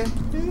 now. Yeah,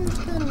 it's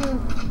kind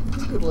of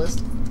it's a good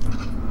list.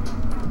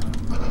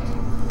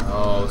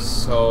 Oh,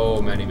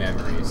 so many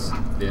memories.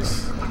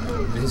 This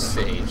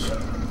stage.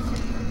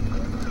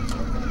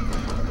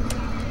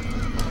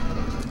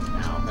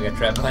 Ow, I got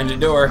trapped behind a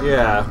door.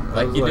 Yeah. Like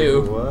I was you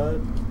do.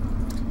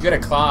 What? You got a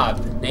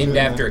Clob, named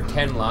Yeah. after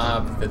Ken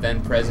Lobb, the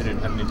then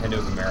president of Nintendo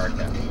of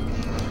America.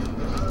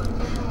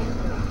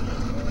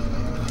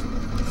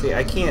 See,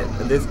 I can't.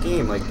 This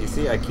game, like, you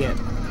see, I can't.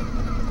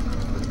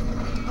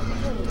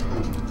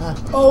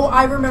 Oh,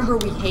 I remember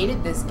we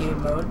hated this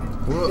game mode.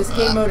 Whoa. This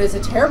game mode is a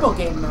terrible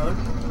game mode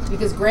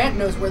because Grant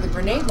knows where the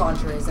grenade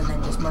launcher is and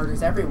then just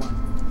murders everyone.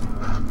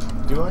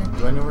 Do I?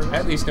 Do I know where it I is?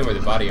 at least know where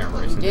the body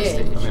armor is You in this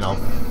did. stage. I mean, I'll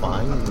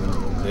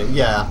find it.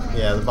 Yeah,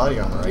 the body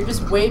armor. You're Right?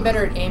 just way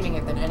better at aiming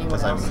it than anyone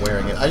Because else. I'm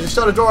wearing it. I just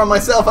shut a door on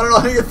myself. I don't know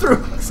how to get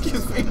through.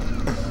 Excuse me.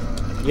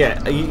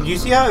 Yeah, you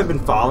see how I've been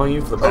following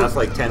you for the past,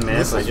 like, 10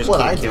 minutes This and I is just what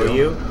can't I kill do.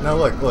 you? No,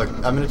 look.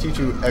 I'm going to teach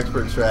you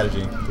expert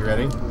strategy. You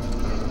ready?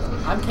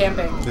 I'm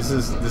camping. This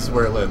is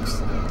where it lives.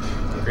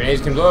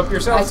 Grenades can blow up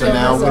yourself. I So Turn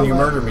now, this when you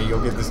over. murder me,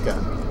 you'll get this gun.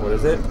 What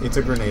is it? It's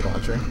a grenade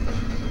launcher.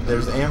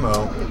 There's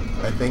ammo,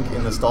 I think,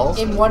 in the stalls.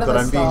 In one of but the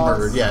I'm being stalls.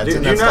 murdered. Yeah, it's Do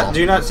in you that stall. not do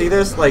you not see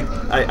this? Like,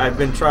 I've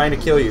been trying to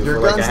kill you Your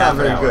for like a gun's half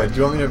not an very hour. good. Do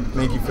you want me to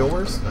make you feel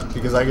worse?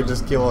 Because I could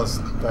just kill us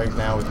right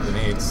now with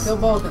grenades. Kill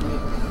both of you.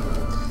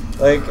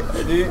 Like,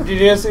 did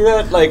you not see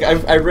that? Like,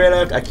 I ran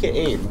out. I can't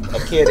aim. I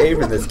can't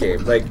aim in this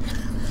game. Like,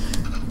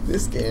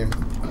 This game.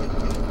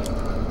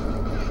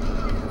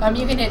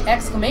 You can hit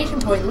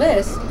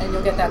 !list and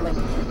you'll get that link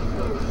again.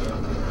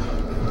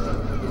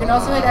 You can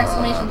also hit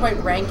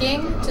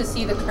 !ranking to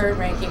see the current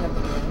ranking of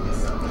the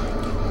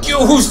games.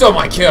 Yo, who stole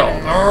my kill?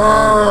 is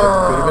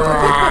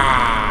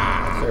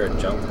there a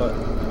jump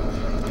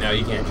button? No,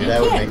 you can't You jump.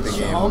 That would can't make the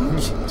jump.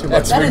 game too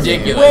That's much. That is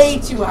ridiculous. way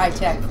too high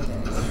tech for this.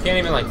 You can't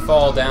even like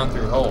fall down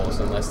through holes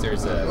unless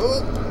there's a.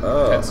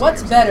 Oh,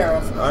 What's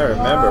better? I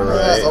remember,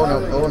 right? Oh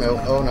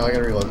no, I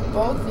gotta reload.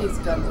 Both these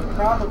guns are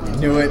probably.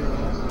 Knew it.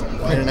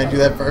 Why didn't I do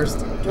that first?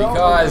 Don't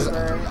Because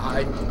remember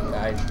I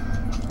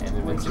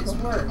ended which with is you.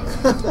 worse.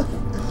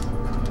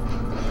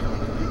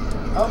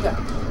 Oh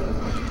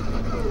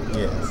god.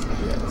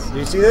 Yes. Do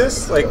you see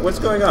this? Like, what's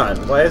going on?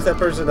 Why is that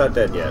person not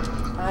dead yet?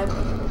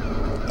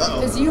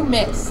 Because you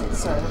missed,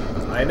 sir.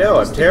 I know,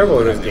 I'm terrible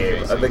at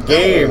this game. The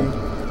game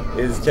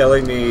is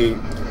telling me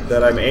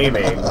that I'm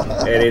aiming,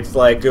 and it's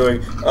like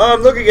doing, oh,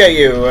 I'm looking at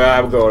you,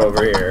 I'm going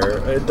over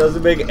here. It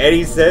doesn't make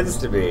any sense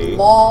to me.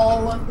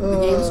 LOL. The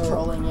game's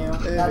trolling you.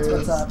 It That's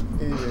what's is. up.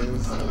 It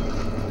is.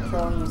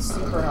 Trolling you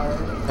super hard.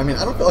 I mean,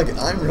 I don't feel like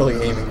I'm really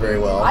aiming very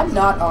well. I'm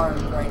not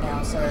armed right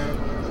now, sir.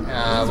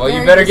 Well,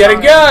 you very better get a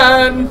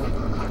dishonorable. gun.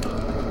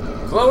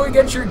 Chloe,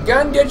 get your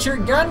gun, get your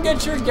gun,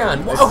 get your gun.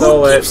 I Whoa,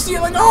 stole who it. keeps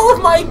stealing all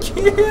of my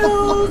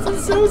kills?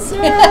 It's so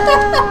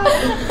sad.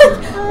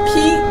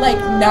 Pete, like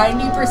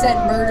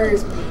 90%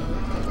 murders me.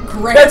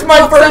 Grant That's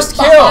my walks first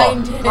up kill.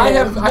 behind him I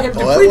have Oh, that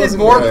depleted wasn't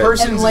more good.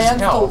 persons' and lands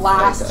the health.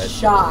 last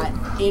shot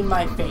in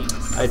my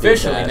face. I did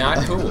Officially that. not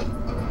cool.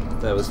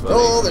 That was funny.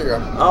 Oh, there you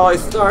go. Oh, I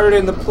started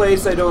in the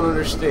place I don't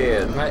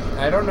understand.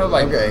 I don't know,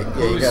 like, Okay, yeah,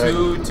 you who's gotta-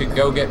 who to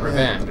go get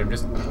revenge. I'm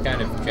just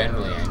kind of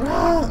generally angry.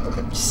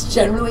 Okay. Just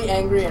generally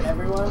angry at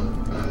everyone.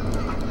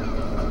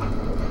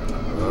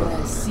 You're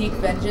gonna seek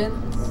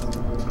vengeance.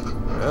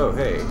 Oh,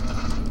 hey.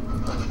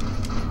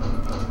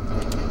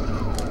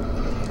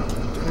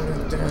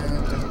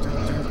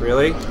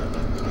 Really? You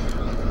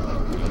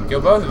can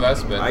kill both of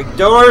us, but I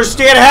don't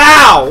understand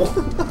how!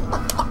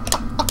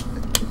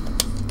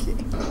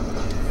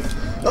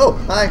 Oh,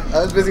 hi. I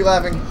was busy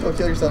laughing. Go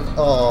kill yourself.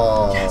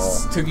 Oh.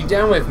 yes, took you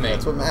down with me.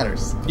 That's what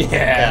matters. Yeah,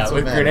 That's what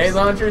with matters. grenade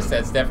launchers,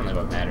 that's definitely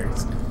what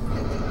matters.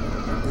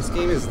 This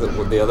game is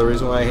the other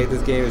reason why I hate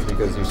this game is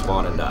because you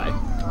spawn and die.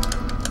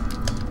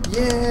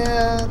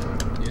 Yeah.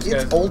 You just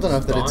It's gotta old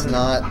enough that it's spawn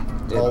not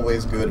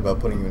always good about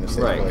putting you in a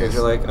safe Right, place. because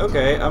you're like,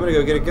 okay, I'm gonna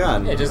go get a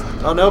gun. Yeah, just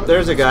oh nope,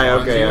 there's a guy.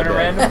 spawns Okay, you I'm in a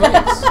dead. random place.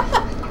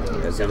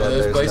 Yeah, see Some that of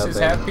those there's places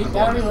nothing. have people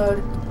Gotta in it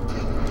reload.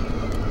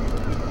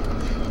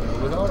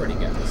 with already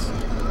guns.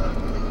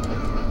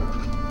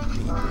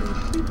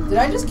 Did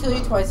I just kill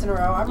you twice in a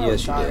row? I'm really Yes,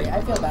 you sorry. did.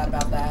 I feel bad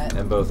about that.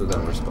 And both of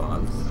them were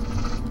spawns.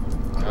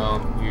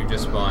 Oh, you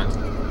just spawned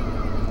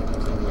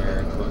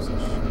somewhere close-ish.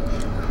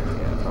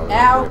 Yeah, probably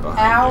Ow, right behind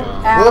ow, you.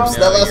 ow. Whoops, that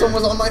No, last you're- one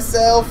was on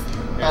myself.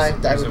 Hi,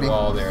 that There's was a me.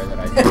 wall there that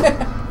I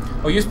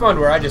Oh, you spawned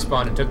where I just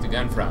spawned and took the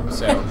gun from,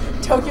 so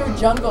Tokyo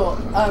Jungle.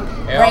 I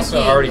also ranking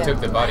already took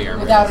the body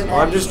armor. without an Well,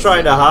 I'm S. just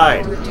trying to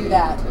hide. Or do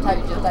that. How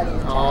you just that in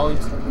the Oh, you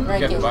chat. got the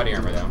Ranking. body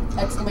armor though.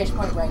 Exclamation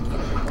point ranking.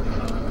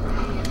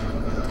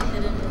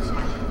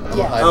 I'm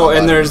Yeah. hiding Oh, my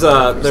and body. there's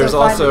So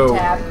find also the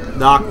tab.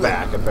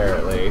 knockback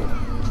apparently.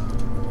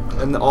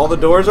 And all the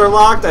doors are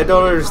locked? I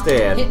don't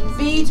understand. Hit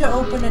B to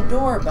open a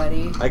door,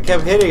 buddy. I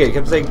kept hitting it,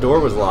 kept saying door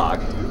was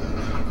locked.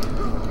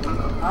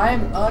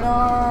 I'm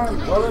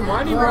unarmed. Well, then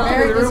why do you You're run into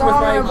very the room with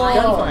my dishonorable.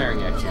 gun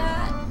firing at you?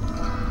 Chat.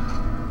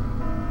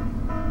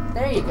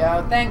 There you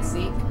go. Thanks,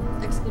 Zeke.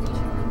 Exclamation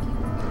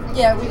mark.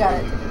 Yeah, we got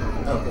it.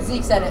 Okay.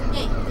 Zeke said it.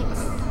 Yay,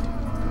 thanks.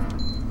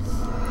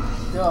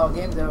 Oh,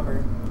 game's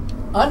over.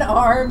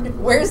 Unarmed,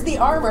 wears the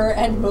armor,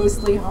 and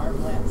mostly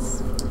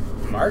harmless.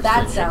 Marksmanship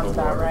That sounds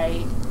about award.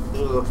 right.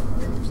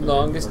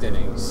 Longest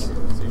innings.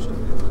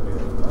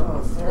 Oh,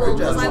 Well, Sarah.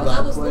 because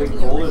I was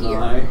looking over here.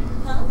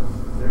 Huh?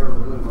 Sarah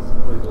really wants to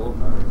play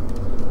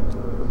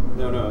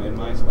GoldenEye. No, in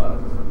my spot.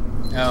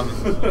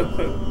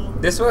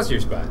 This was your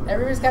spot.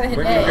 Everybody's got to hit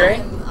We're A. doing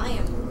great. I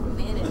am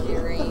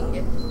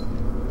managing.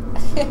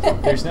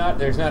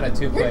 There's not a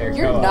two-player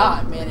You're co-op.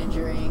 not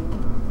managing.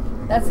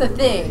 That's the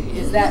thing,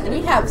 is that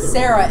we have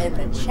Sarah in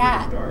the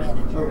chat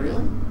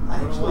managing.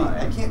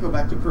 I can't go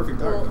back to Perfect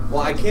Dark.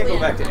 Well, I can't go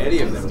back to any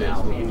of them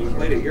now. When you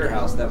played at your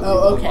house, that was Oh,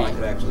 the only okay. one I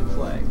could actually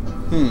play. I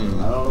Hmm. don't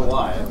know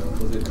why.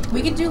 Was it?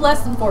 We could do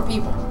less than 4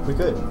 people. We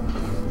could.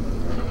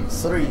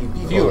 3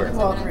 people. Fewer.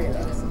 Well, 3 of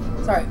us.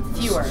 Sorry,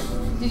 fewer.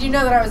 Did you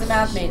know that I was a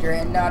math major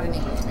and not an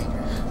English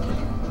major?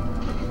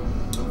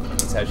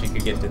 That's how she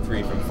could get to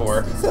 3 from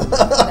 4.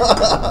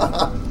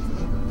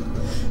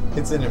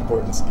 It's an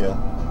important skill.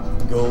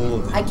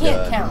 Golden. I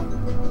can't gun.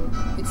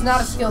 count. It's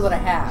not a skill that I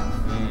have.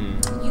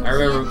 You I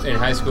remember can't in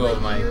high count, school,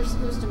 but my you're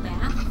supposed to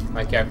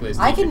math. calculus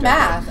I teacher can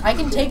taught me. math. I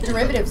can take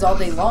derivatives all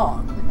day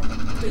long.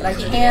 But I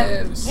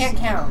can't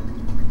count.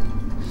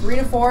 3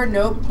 to 4,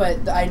 nope,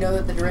 but I know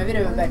that the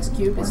derivative of x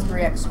cubed is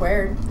 3x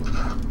squared.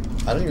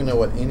 I don't even know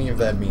what any of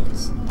that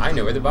means. I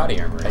know where the body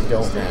armor is. I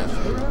don't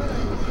math.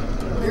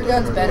 Your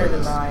gun's better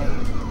than mine.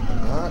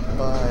 Not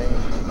by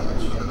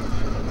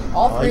much.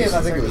 All I 3 of used to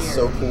us think are it was here.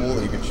 so cool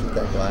that you could shoot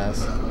that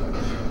glass.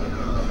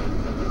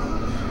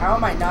 How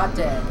am I not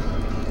dead?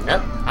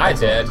 Yep, I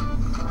did.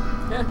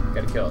 Yeah,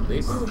 gotta kill at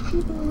least.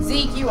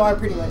 Zeke, you are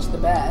pretty much the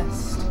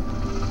best.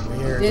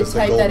 Where Did does the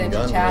type that golden into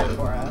gun chat live?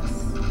 for us.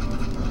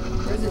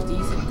 Where's a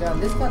decent gun?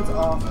 This gun's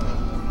awful.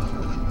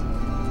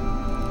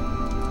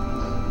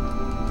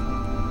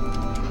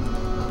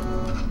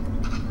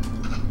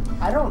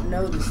 I don't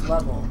know this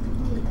level.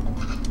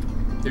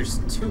 There's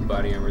 2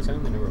 body armors. I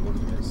only know where one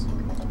of them is.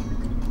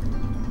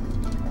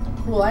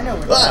 Cool, I know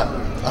where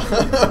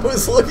Ah! I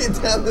was looking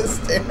down the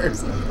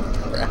stairs.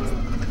 Crap.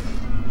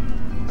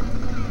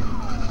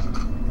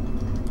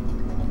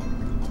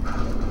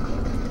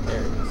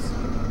 There it is.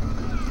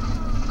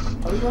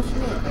 Are we both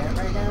shooting at Grant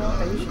right now?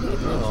 Are you shooting at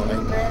me No, shooting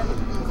at Grant?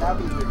 'Cause that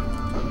would be rude.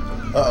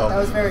 Uh-oh. That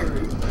was very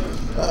rude.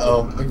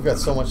 Uh-oh. We've got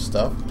so much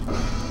stuff.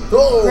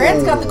 Oh!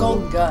 Grant's got the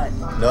golden gun.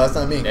 No, that's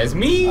not me. That's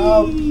me!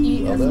 Oh,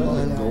 Pete has the Well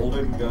golden done. gun.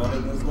 Golden gun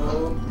in this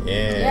level?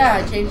 Yeah. Yeah,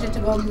 I changed it to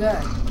golden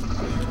gun.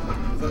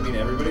 Does that mean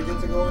everybody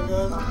gets a golden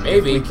gun?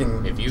 Maybe. If we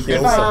can if you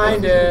kill can someone.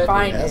 find it.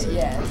 Find Has it, it.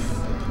 yes.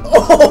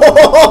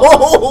 Oh!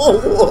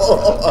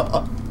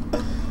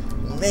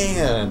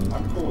 Man.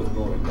 I'm cool with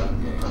golden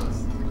gun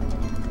games.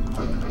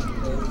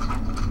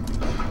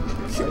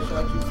 I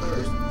shot you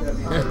first. That'd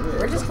be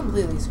We're just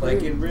completely screwed.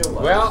 like in real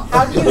life. Well,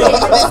 How do you name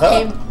this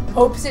game?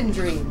 Hopes and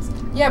dreams.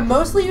 Yeah,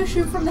 mostly you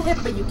shoot from the hip,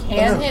 but you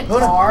can hit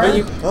R But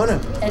you, oh no.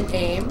 and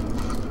aim.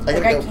 I Like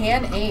gotta I go.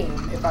 can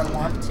aim if I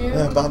want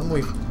to. Bob and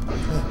weave.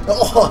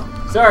 Oh!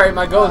 Sorry,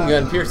 my golden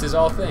gun pierces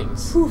all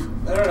things.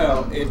 I don't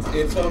know.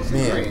 It's hopes and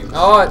Man. dreams.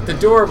 Oh, the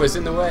door was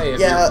in the way of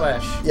your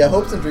flesh. Yeah,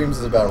 hopes and dreams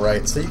is about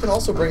right. So you can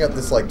also bring up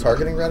this like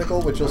targeting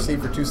reticle, which you'll see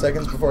for 2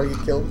 seconds before I get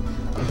killed.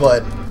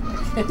 But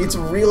it's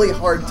really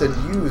hard to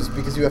use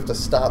because you have to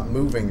stop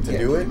moving to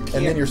do it,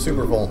 and then you're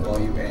super vulnerable.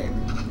 While you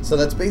aim. So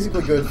that's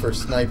basically good for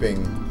sniping,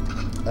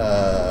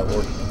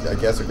 or I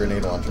guess a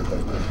grenade launcher. But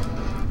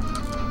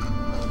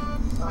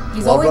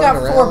He's while only got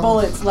running 4 around-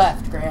 bullets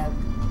left, Grant.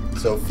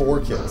 So 4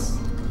 kills.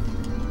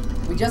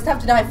 We just have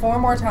to die 4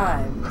 more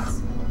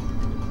times.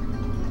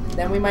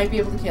 Then we might be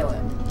able to kill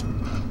him.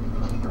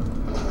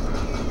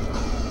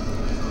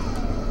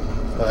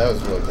 Oh, that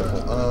was really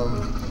difficult.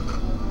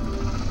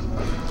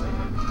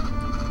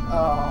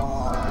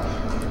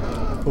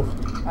 Oh.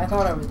 Oof. I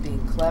thought I was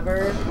being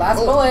clever. Last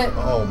Oh. bullet.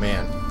 Oh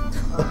man.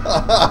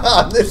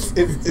 This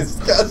is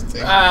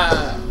disgusting.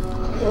 Ah.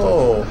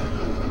 Oh.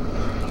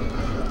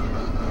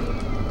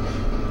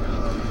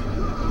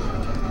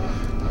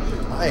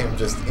 I am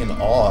just in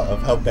awe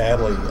of how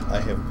badly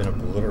I have been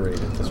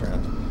obliterated this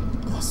round.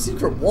 Oh,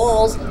 secret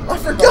walls! I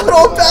forgot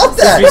all about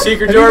that! Please be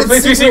secret Have door, you been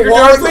please be secret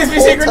walling door, the please be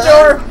whole secret time?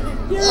 door!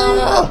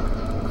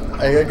 Ah.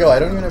 I gotta go. I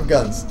don't even have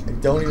guns. I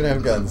don't even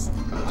have guns.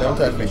 Don't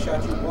touch me. I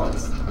shot you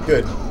once.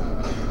 Good.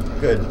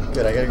 Good.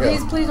 Good. I gotta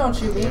go. Please don't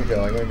shoot me. I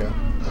gotta go.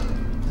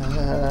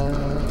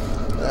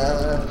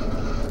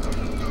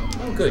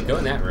 Oh, good. Go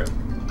in that room.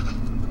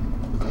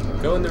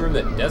 Go in the room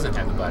that doesn't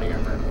have the body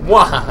armor.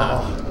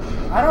 Wow.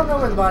 I don't know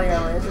where the body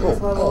armor is in this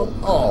level.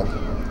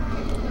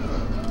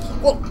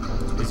 Well,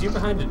 Is you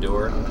behind a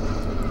door?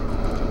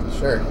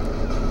 sure.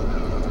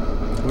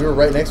 We were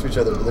right next to each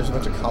other, but there's a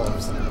bunch of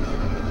columns.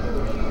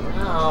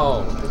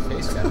 Ow. My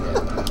face got hit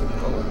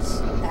with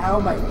bullets. Ow,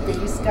 my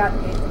face got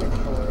hit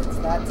with bullets.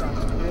 That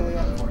sounds really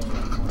unfortunate.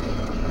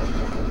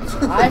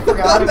 I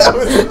forgot That about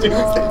was the stupid.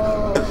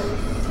 walls.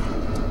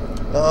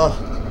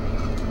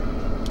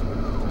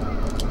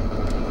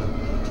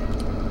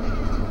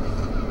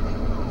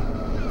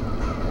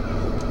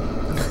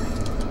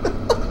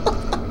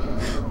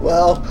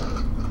 Well,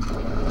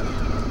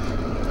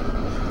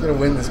 I'm gonna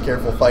win this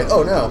careful fight.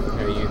 Oh no!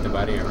 There, you get the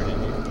body armor,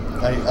 didn't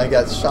you? I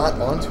got shot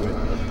onto it.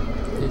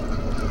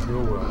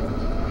 Real well.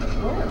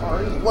 Where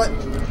are you? What?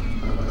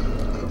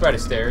 We're by the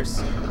stairs.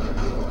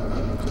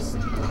 Just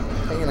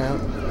hanging out,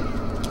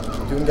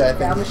 doing guy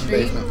Down things the in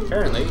street? basement.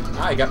 Apparently,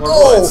 I got more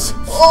bullets.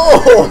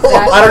 Oh!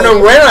 That- I don't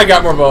know when I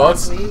got more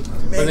bullets. Sweet.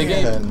 But the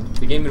Man.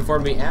 game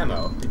informed me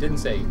ammo. It didn't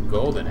say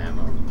golden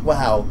ammo.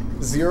 Wow.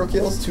 0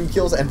 kills, 2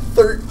 kills, and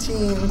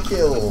 13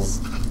 kills.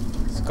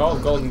 It's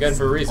called golden gun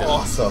for a reason.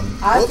 Awesome.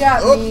 I've Whoop,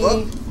 got whoop, me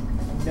whoop.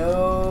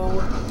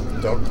 no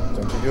Don't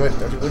you do it.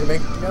 Don't you look at me.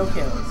 no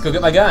kills. Go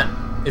get my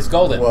gun. It's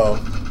golden. Whoa.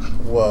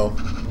 Whoa.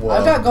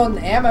 I've got golden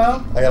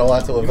ammo. I got a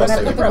lot to live When up I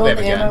put to. the probably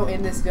golden have a gun. ammo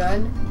in this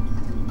gun,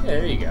 Yeah,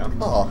 there you go.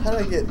 Oh, how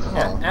did I get...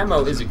 Oh.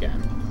 Ammo is a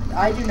gun.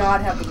 I do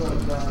not have the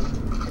golden gun.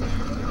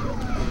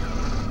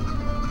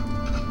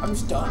 I'm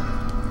just done.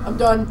 I'm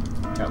done.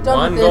 Got Done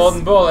one with this.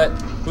 golden bullet.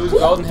 Whose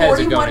golden head's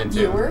it 41 going into?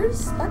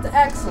 viewers? That's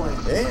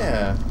excellent.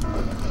 Yeah.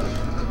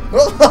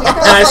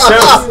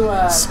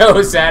 That's To,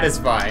 so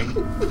satisfying.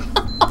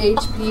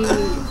 HP.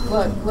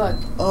 Look.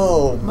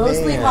 Oh,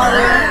 Mostly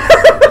man.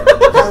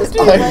 Mostly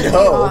I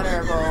know.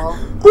 honorable.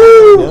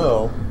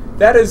 No.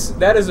 That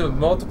is a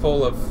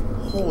multiple of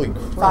Holy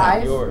crap.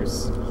 5?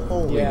 yours.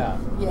 Holy. Yeah.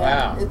 Yeah.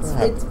 Wow.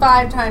 Crap. It's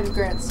 5 times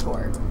Grant's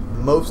score.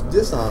 Most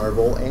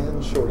dishonorable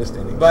and shortest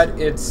innings. But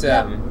it's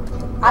Yep.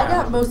 I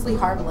got mostly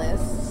harmless,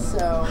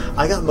 so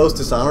I got most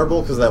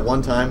dishonorable because that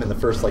one time in the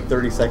first like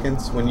 30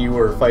 seconds when you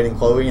were fighting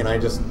Chloe and I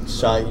just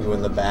shot you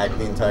in the back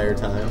the entire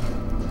time.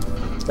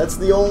 That's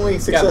the only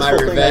successful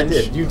thing revenge. I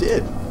did. You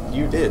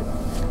did.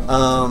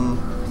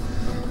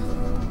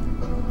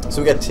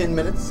 So we got 10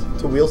 minutes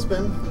to wheel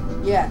spin.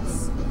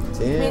 yes.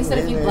 10 It means that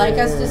if you'd like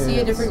us to see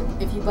a minutes.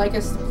 different, if you'd like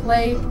us to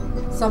play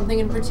something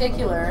in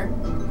particular,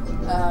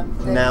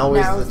 then Now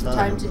is is the the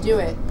time. time to do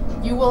it.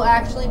 You will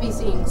actually be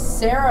seeing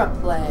Sarah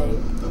play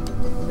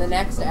the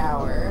next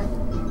hour.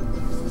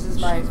 This is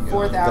my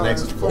 4th hour. The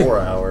next of 4 playing.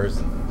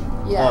 hours.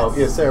 Yes. Oh,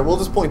 yeah, Sarah. We'll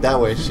just point that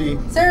way.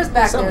 Sarah's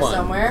back Someone. there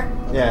somewhere.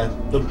 Yeah,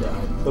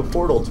 the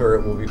portal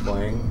turret will be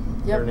playing.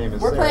 Yep. Her name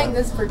is We're Sarah. playing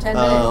this for 10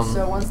 minutes,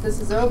 so once this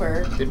is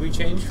over, Did we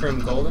change from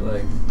golden?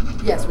 Like,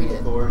 yes, we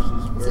did. Force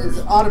This is is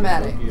first.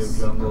 automatics.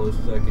 Tokyo Jungle is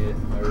second.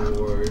 Hyrule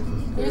Warriors is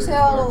third. Can you say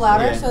that a little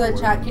louder Yeah. so that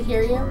chat could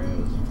hear you? Mario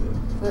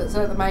is fifth.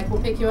 So the mic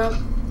will pick you up,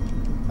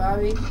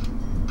 Bobby?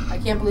 I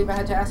can't believe I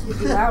had to ask you to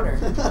be louder.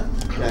 Yeah,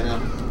 I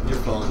know. You're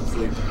falling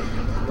asleep.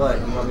 What?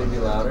 You want me to be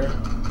louder?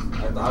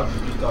 I thought I was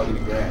just talking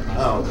to Grant.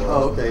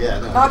 Oh, okay, yeah.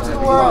 No. Talk to the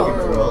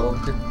world.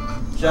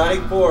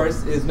 Shining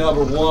Force is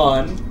number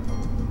 1,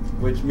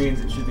 which means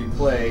it should be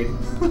played.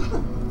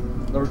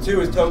 Number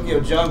 2 is Tokyo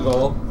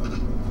Jungle,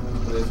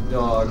 with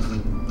dogs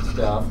and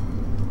stuff.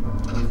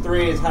 Number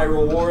 3 is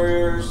Hyrule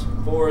Warriors,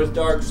 4 is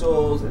Dark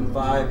Souls, and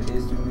 5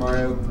 is Super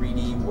Mario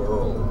 3D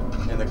World.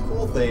 And the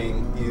cool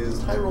thing is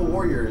Hyrule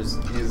Warriors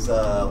is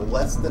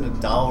less than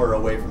 $1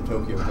 away from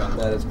Tokyo Jungle.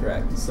 That is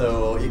correct.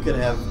 So you could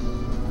have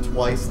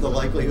twice the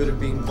likelihood of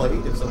being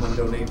played if someone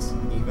donates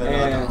even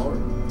And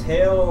 $1.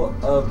 Tale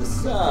of the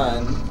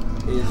Sun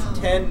is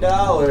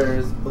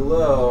 $10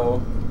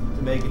 below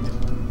to make it to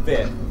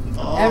 5th.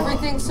 Oh.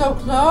 Everything's so Tale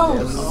of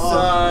close. the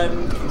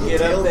Sun, can get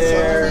Tale up of the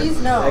there. Please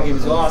no. That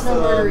game's Please awesome.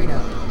 no Murderino.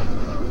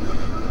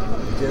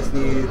 Just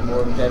need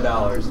more than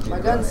 $10. to My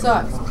get gun it.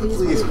 sucks.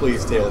 Please.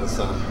 Please, Tale of the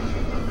Sun.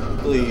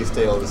 Please,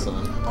 Tale of the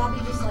Sun. Bobby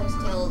just likes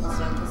Tale of the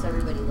Sun because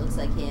everybody looks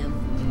like him.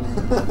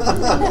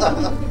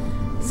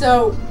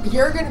 So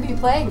you're going to be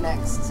playing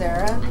next,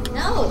 Sarah.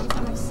 No,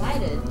 I'm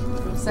excited.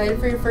 Excited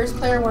for your first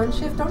player 1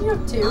 shift? Don't you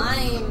have 2?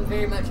 I'm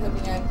very much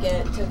hoping I can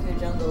get Tokyo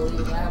Jungle,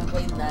 even though I haven't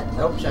played that.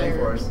 Nope, Shiny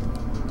Force.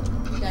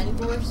 Shiny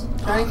Force?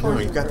 Shining No, Force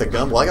you've is got the first.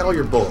 gun. Well, I got all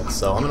your bullets,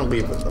 so I'm gonna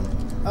leave with them.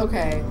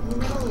 Okay.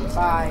 No.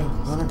 Bye.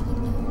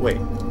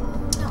 Wait.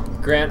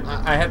 Grant,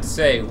 I have to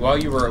say, while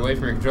you were away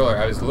from your controller,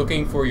 I was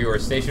looking for your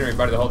stationary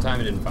buddy the whole time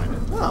and didn't find it.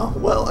 Oh,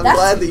 well, I'm That's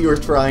glad that you were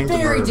trying to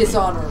Very murder me.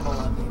 dishonorable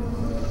of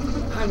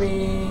you. I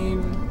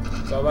mean,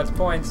 it's all about the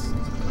points.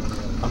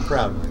 I'm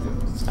proud.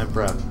 I'm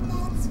proud.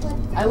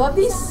 I love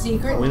these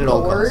secret Win at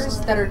all doors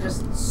costs. that are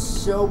just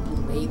so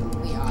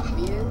blatantly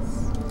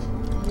obvious.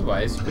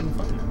 Otherwise, you couldn't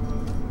find it.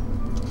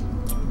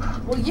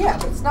 Well, yeah,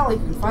 but it's not like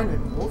you can find it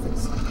in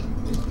Wolfenstein.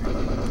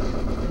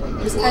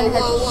 You just kind of had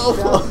to Whoa,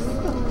 whoa,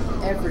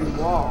 shove every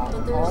wall,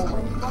 But there's a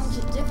always. bunch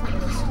of different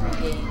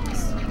mystery games.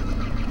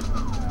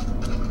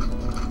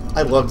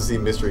 I'd love to see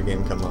Mystery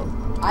Game come up.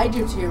 I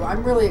do too.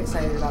 I'm really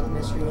excited about the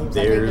mystery games.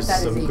 There's I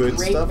think some that is a good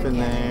great stuff in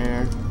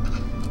mechanic, there.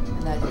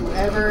 and that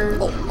whoever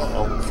Oh.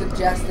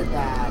 suggested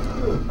that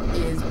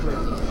is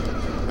brilliant,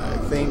 I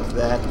think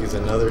that is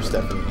another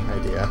Stephanie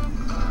idea.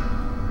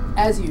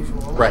 as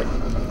usual. Right.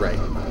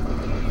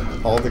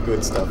 All the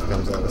good stuff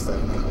comes out of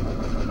Stephanie.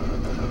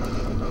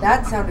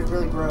 That sounded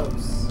really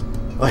gross.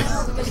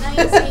 Good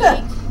night,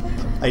 Zeke.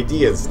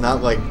 Ideas,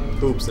 not like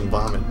poops and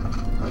vomit.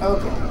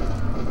 Okay.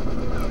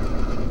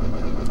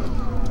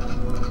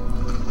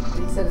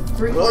 He said it's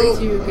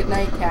 3:42. Good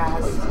night,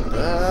 Cass.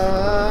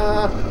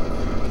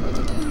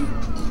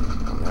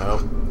 No.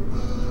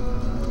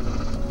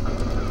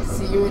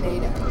 See you in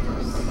 8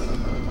 hours.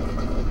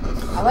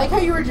 I like how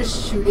you were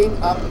just shooting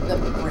up the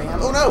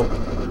ramp, Oh no!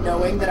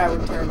 knowing that I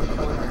would turn the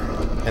corner.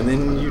 And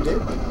then you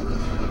did.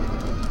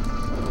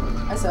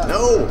 I saw.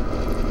 No!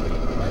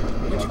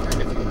 Which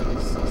kind of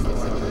humans is the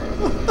one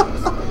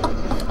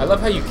there? I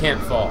love how you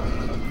can't fall.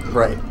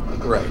 Right.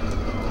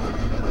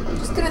 I'm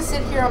just gonna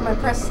sit here on my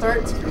press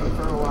start screen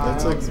for a while.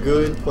 That's a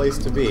good place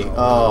to be.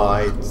 Oh,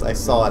 I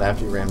saw it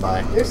after you ran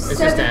by. There's It's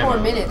 7 just more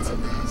ammo. minutes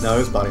of this. No, it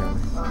was body armor.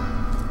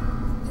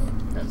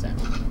 That's that.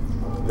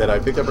 That I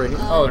picked up right here.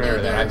 Oh,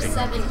 no, that I There's think.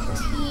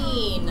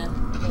 17.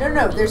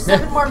 No, there's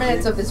 7 more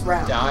minutes of this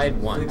round. Died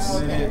once.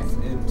 6 minutes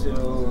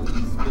until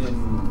he's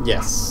been...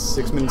 Yes,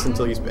 6 minutes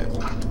until you spin.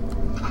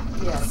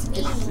 Yes,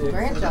 it's 6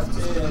 Grant minutes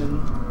Justice. in.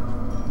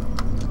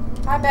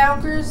 Hi,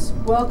 Bounkers.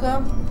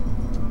 Welcome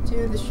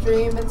to the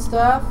stream and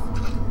stuff.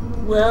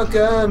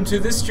 Welcome to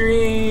the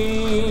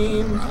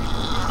stream.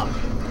 I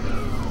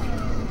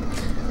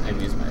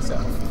amuse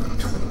myself.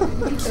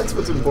 That's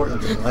what's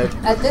important in life.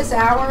 At this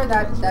hour,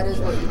 that is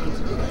what you need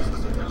to do.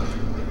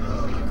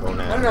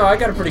 I don't know, I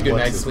got a pretty good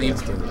What's night's his sleep.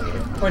 destiny?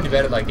 Went to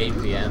bed at like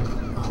 8 p.m.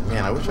 Oh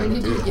man, I wish I When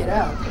could did do you that. get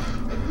up?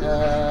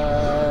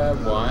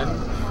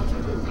 1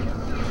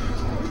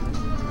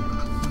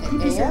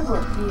 AM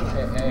or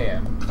PM?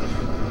 a.m.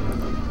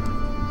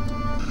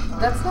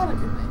 That's not a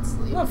good night's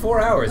sleep. Well,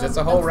 4 hours. That's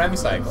a whole REM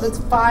cycle. That's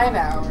 5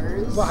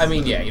 hours. Well, I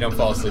mean, yeah, you don't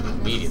fall asleep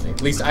immediately.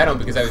 At least I don't,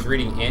 because I was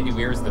reading Andy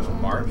Weir's The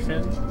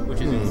Martian, which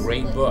is a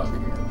great book.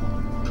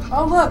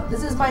 Oh look,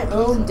 this is my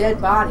own dead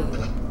body.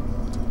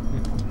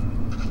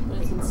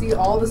 You can see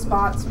all the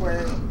spots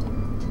where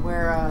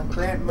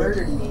Grant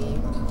murdered me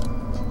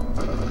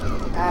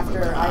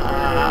after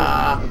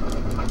I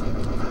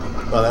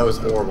Well, that was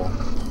horrible.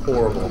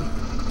 Horrible.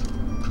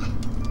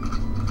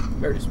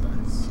 Murder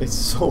spots. It's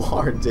so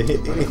hard to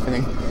hit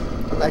anything.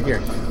 Come back here.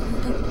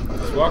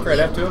 Just walk right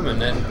up to him,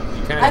 and then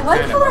you kind I of...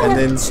 like how I And have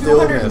then still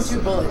 202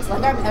 miss. bullets.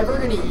 Like I'm ever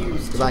gonna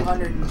use 'Cause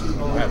 202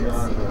 bullets.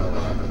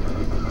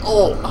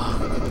 Oh!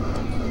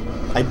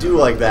 I do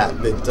like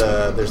that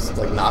there's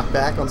like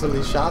knockback on some of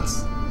these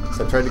shots.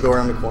 So I tried to go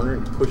around the corner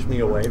and push me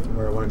away from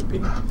where I wanted to be.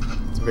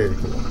 It's very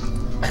cool.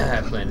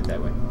 I planned it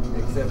that way.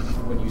 Except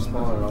when you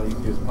spawn and all you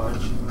can do is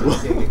punch. You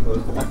can't get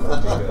close to people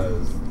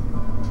because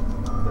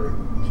they're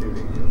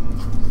shooting you.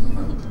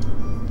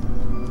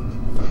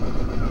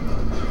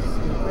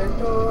 Secret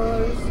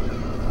doors.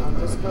 I'm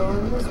just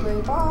going this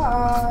way.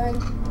 Bye.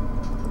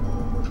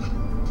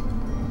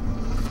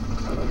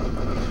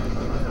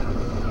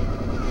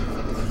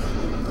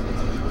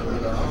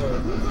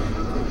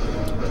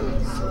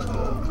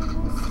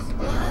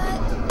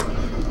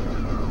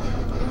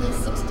 Only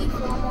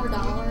 $64 more to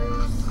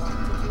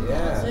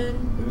Yeah. 2,000.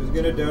 Who's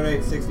gonna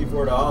donate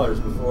 $64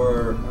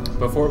 before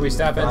Before we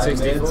stop at 5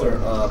 minutes 64.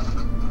 are up?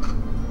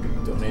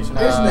 Donation.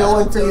 There's no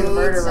one for you to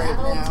murder right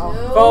Battletoads.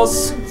 now.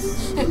 False.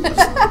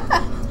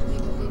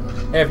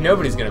 Hey, if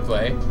nobody's gonna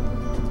play,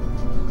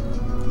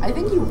 I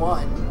think you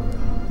won.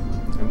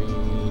 I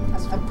mean,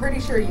 I'm pretty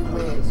sure you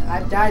win.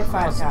 I've died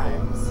 5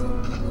 times.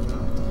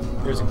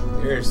 there's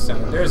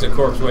a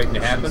corpse waiting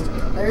to happen.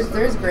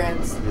 There's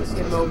Grant's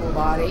immobile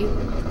body.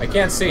 I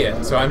can't see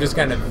it, so I'm just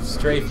kind of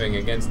strafing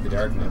against the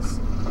darkness.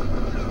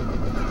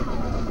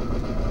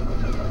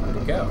 Where'd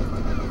it go?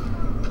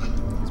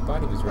 His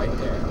body was right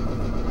there.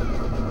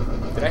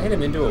 Did I hit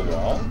him into a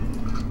wall?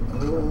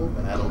 Oh,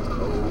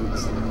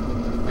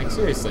 Battletoads. Like,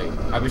 seriously,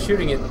 I was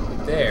shooting it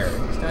there.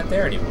 It's not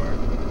there anymore.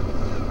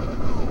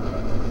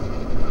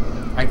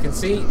 I can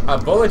see a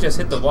bullet just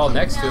hit the wall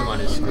next to him on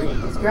his screen.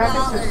 His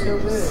graphics are so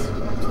good.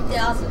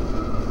 2,000.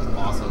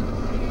 Awesome.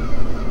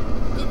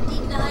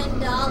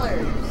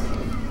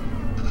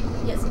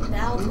 $59. Get some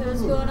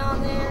Battletoads going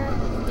on there.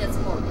 Get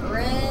some more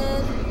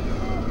bread.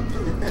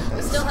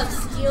 We still have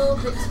Steel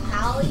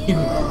Battalion.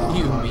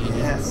 You mean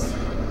Yes.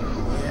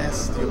 Yes,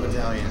 Steel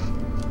Battalion.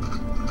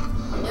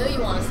 I know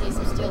you want to see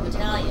some Steel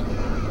Battalion.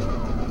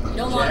 You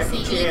don't want to see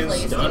me play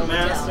Steel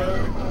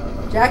Battalion.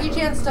 Jackie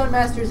Chan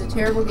Stuntmaster is a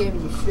terrible game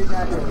and you should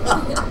not do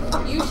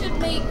it. You should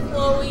make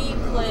Chloe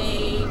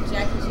play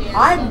Jackie Chan.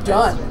 I'm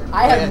done.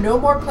 I have no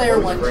more player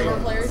one. More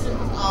players.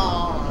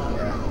 Oh.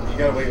 Yeah. You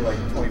gotta wait like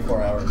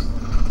 24 hours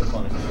to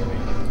punish Chloe.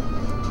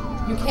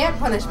 You can't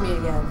punish me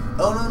again.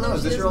 Oh, no.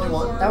 Is this your only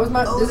one? That was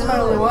my. This is my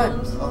only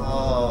one.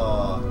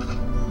 Oh.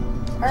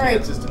 All right,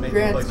 Chances to make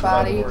Grant's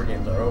body. war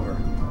games are over.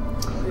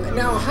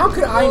 Now, how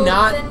could I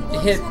not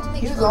hit?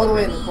 He was all the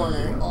way in the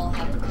corner. We all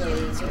have to play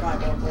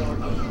survival horror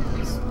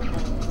games.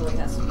 Chloe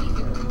has to be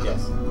here.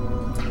 Yes.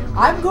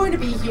 I'm going to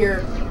be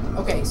here.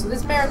 Okay, so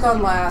this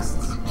marathon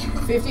lasts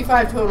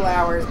 55 total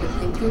hours,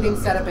 including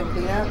setup and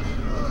cleanup.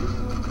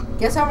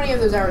 Guess how many of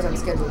those hours I'm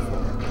scheduled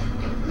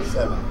for?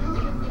 7.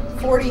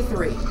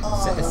 43.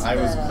 Oh, I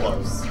was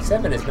close.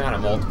 7 is not a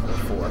multiple of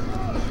 4.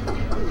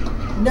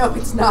 No,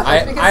 it's not.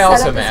 That's because I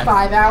also setup math. is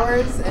 5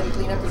 hours and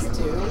cleanup is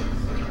 2.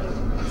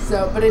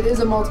 So, but it is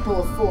a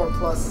multiple of 4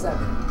 plus 7.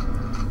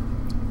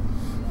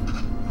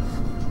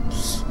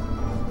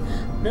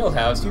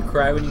 Millhouse, you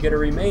cry when you get a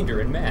remainder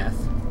in math.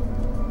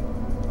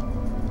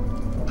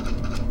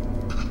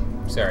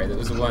 Sorry, that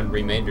was the one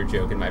remainder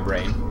joke in my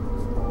brain.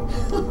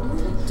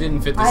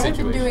 Didn't fit the I have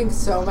situation. been doing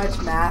so much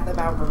math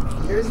about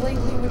remainders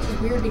lately, which is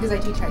weird because I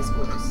teach high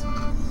schoolers.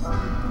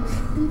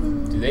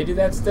 Do they do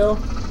that still?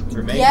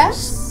 Remainders?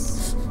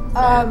 Yes.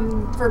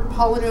 For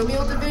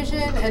polynomial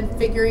division and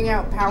figuring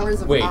out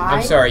powers of Wait, I.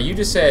 I'm sorry. You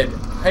just said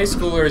high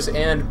schoolers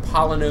and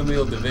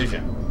polynomial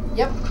division.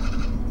 Yep.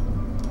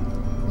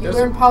 You Those-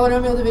 learn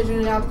polynomial division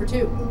in Algebra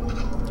 2.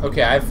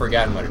 Okay, I've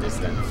forgotten what it is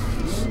then.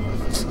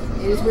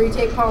 It is where you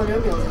take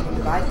polynomials and you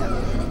divide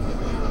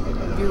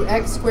them. You do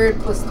x squared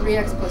plus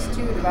 3x plus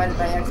 2 divided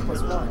by x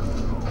plus 1.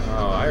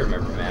 Oh, I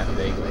remember math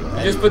vaguely.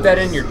 You just put that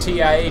in your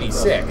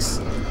TI-86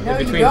 No, in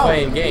between you don't,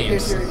 playing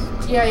games.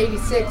 because your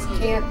TI-86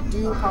 can't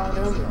do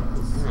polynomials.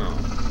 Oh.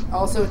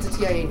 Also, it's a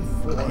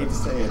TI-84. I hate to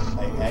say it,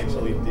 I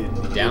actually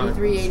did. Down.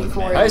 83,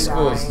 84, High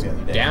school's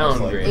 89.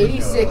 downgrade.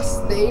 86,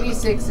 the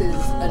 86 is a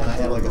And I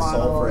had like a solve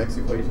model. for x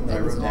equation that I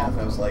It was wrote down,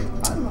 and I was like,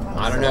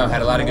 I don't know,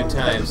 had a lot of good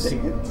times.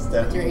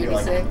 Your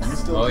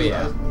 86? Oh,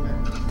 yeah.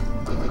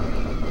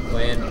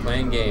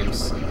 Playing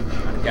games on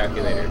a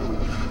calculator.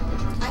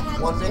 I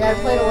had One to minute. Yeah, I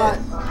played a lot.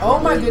 Oh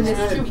my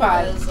goodness,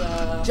 because,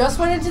 2-5. Just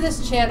went into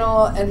this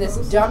channel and this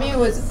dummy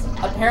was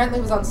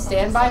on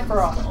standby for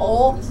a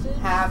whole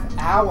half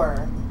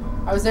hour.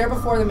 I was there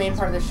before the main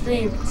part of the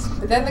stream,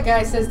 but then the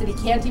guy says that he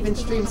can't even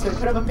stream, so he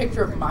put up a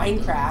picture of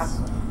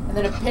Minecraft and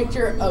then a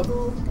picture of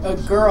a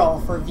girl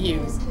for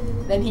views.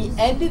 Then he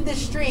ended the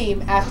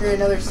stream after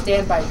another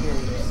standby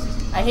period.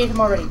 I hate him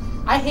already.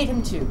 I hate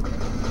him too.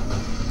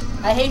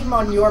 I hate him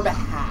on your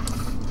behalf.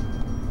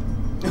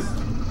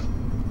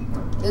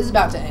 This is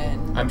about to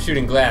end. I'm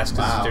shooting glass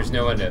because Wow. there's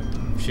no one to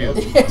shoot.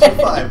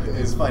 5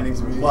 is finding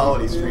some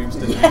quality streams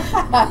to do.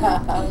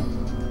 Yeah.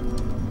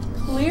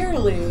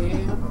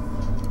 Clearly.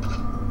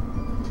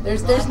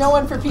 There's no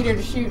one for Peter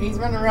to shoot. He's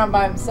running around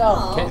by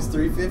himself. Okay. It's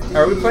 3:50.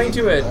 Are we playing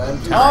to a Oh,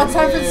 it's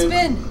time for the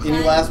spin.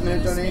 Any last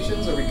minute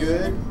donations? Are we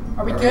good?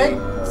 Are we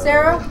good,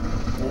 Sarah?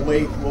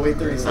 We'll wait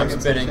 30 I'm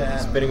seconds. spinning to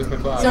chat. with my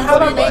claw. So how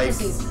about Anybody likes-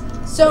 matrices?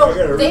 I So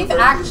gotta they've refresh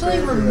actually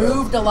the page,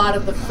 removed a lot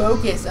of the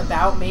focus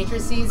about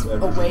matrices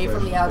away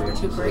from the Algebra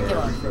 2 Yeah,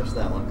 curriculum. refresh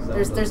that one, 'cause that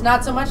was There's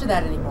not so much of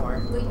that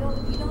anymore. But you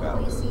don't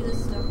always see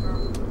this stuff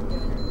from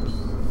donors.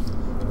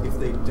 If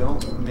they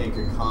don't make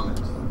a comment,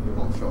 it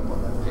won't show up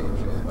on that page.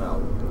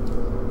 Well,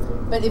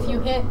 But if you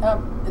hit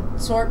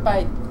sort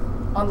by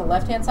on the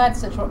left hand side,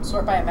 instead of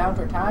sort by amount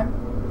or time,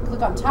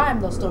 click on time,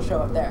 they'll still show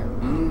up there.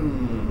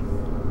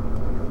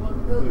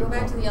 Go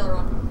back to the other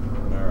one.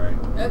 Alright.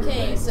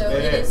 Okay, so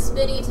it is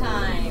spinny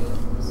time.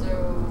 So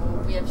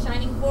we have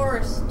Shining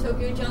Force,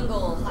 Tokyo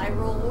Jungle,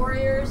 Hyrule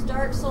Warriors,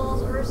 Dark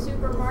Souls, or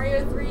Super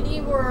Mario 3D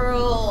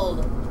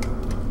World.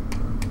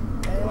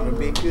 wanna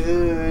be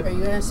good. Are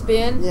you gonna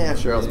spin? Yeah,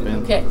 sure, I'll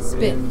spin. Okay,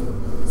 spin.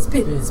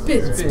 Spin.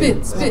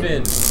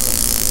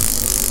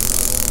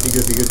 Be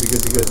good, be good, be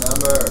good, be good.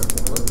 Number.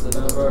 What's the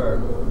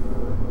number?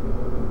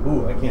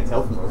 Ooh, I can't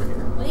tell from over here.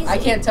 What is I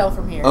it? can't tell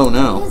from here. Oh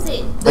no. What is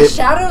it? The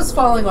shadow's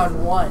falling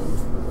on 1.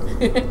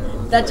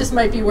 That just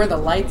might be where the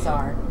lights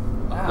are.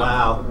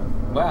 Wow.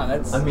 Wow,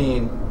 that's... I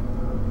mean,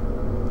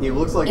 it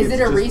looks like Is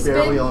it's it a just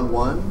barely respin? on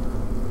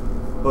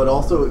 1, but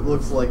also it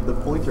looks like the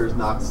pointer's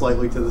knocked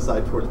slightly to the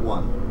side towards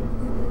 1.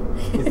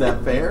 Is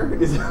that fair?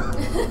 Is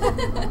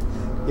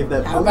if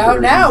that How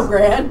about now, is-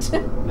 Grant?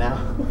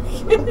 Now.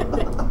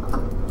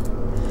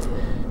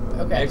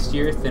 Okay. Next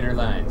year, thinner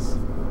lines.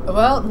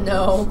 Well,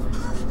 no,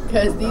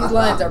 because these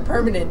lines are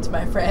permanent,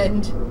 my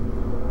friend.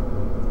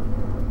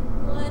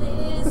 What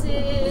is it?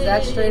 Is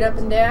that straight up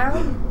and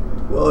down?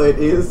 Well, it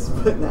is,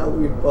 but now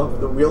we've bumped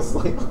the wheel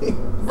slightly.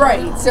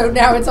 Right. So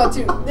now it's all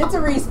two. It's a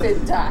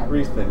respin time.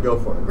 Respin, go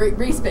for it.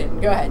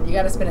 Respin. Go ahead. You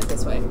got to spin it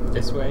this way.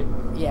 This way?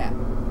 Yeah.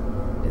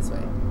 This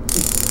way.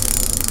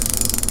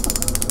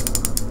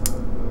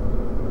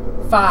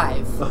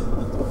 5.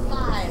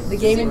 5. The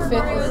game in Super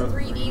fifth Mario is-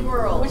 3D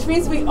World. Which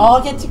means we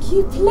all get to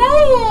keep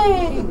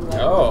playing.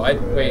 Oh,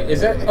 wait,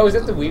 is that the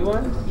Wii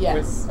one?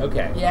 Yes.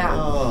 Okay. Yeah.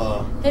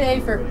 Oh. Hit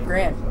A for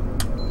Grant.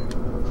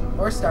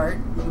 Or start.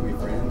 Can we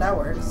friends? That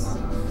works.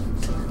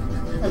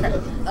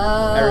 Okay.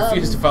 I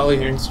refuse to follow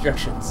your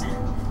instructions.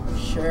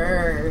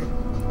 Sure.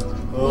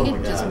 Oh We my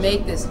can just gosh.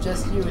 make this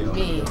just you and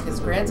me, because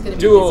Grant's gonna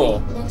be Duel.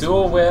 busy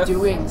Duel with...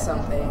 doing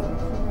something.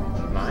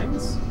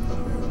 Mines?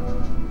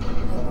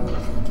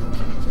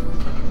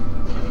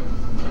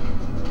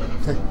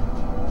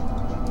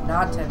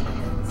 Not 10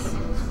 minutes.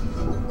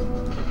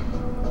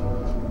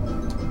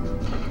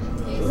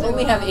 Okay, We so,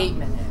 only have 8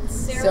 minutes.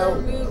 Sarah,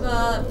 So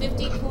move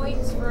 50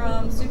 points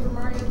from Super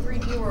Mario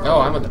 3D World. Oh,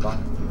 I'm at the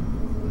bottom.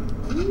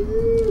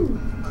 Woo!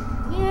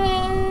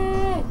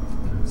 Yay!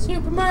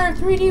 Super Mario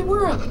 3D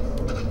World.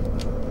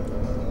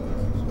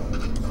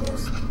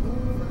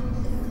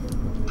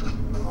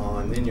 Oh,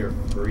 and then you're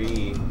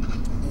free.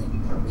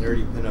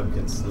 Nerdy pinup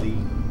can sleep.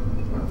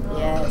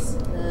 Yes.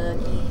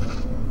 Lucky.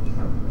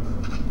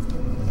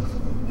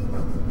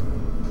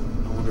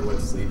 I wonder what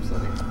sleep's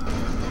like.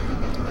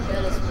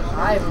 That is one.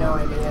 I have no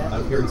idea.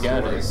 I've Your heard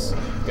gun stories. is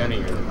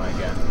gunnier than my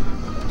gun.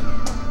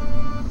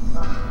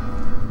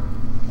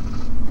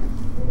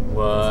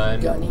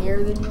 One.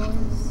 Gunnier than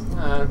yours?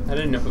 I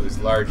didn't know if it was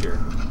larger,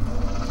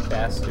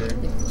 faster,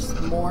 It's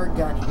just more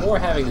gunny. more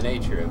having the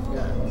nature of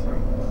guns.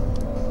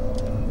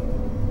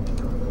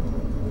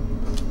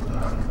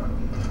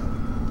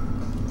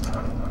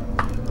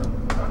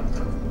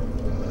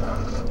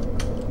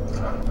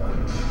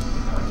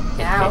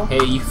 Now,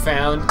 Hey, you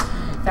found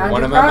found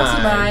one your of my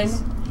proxy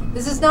mines. mine.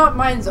 This is not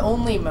mines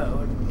only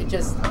mode. It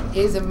just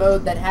is a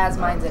mode that has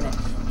mines in it.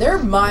 There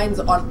are mines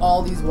on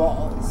all these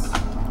walls.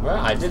 Well,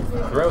 I did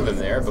throw them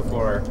there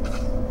before.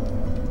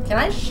 Can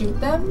I shoot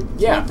them? to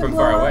Yeah, make them from blow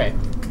far up? away.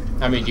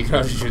 I mean, you can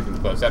also shoot them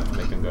close up to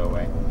make them go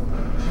away.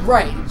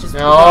 Right. Just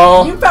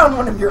No. You found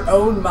one of your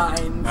own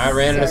mines. I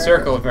ran in a sir.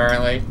 circle,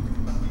 apparently.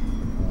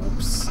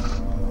 Oops.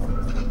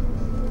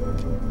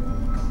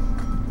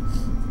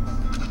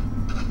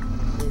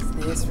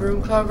 Is this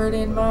room covered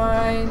in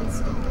mines?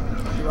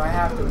 Do I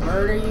have to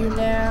murder you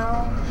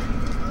now?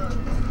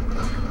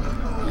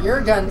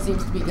 Your gun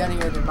seems to be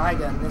gunnier than my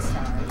gun this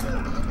time.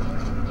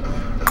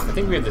 I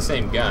think we have the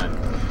same gun.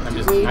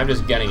 We- I'm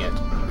just gunning it.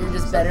 You're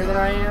just better than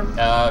I am?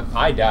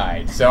 I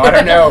died, so I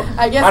don't know.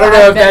 I guess I don't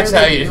know I'm if that's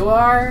better how than you.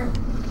 are.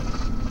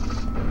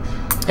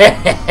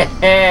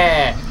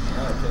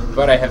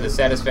 But I have the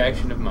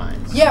satisfaction of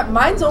mines. Yeah,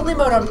 mine's only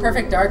mode on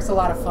Perfect Dark's a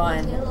lot of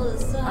fun. Kill the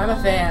sun. I'm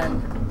a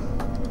fan.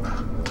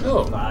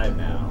 Oh, 5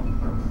 now.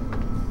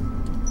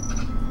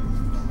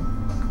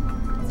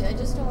 See, I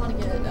just don't want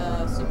to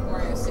get Super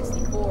Mario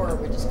 64,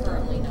 which is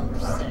currently number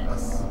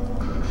 6.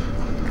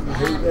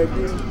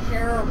 I'm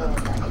terrible at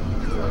that game.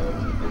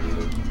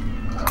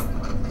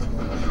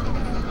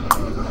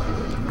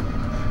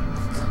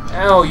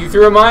 ow! You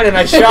threw a mine and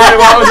I shot it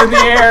while it was in the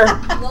air.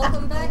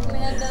 Welcome back,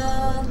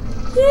 Amanda.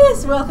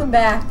 Yes, welcome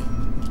back.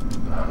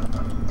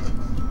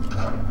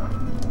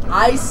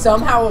 I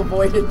somehow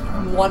avoided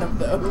one of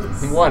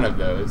those. One of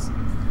those.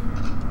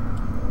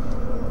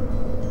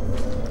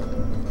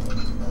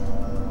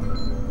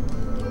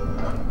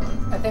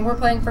 I think we're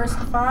playing first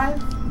to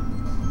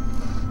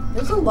 5.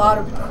 There's a lot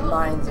of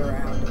mines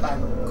around, if I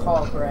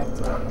recall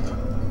correctly.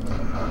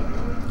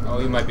 Oh,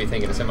 you might be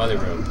thinking of some other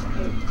room.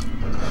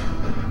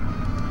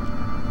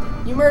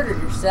 You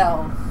murdered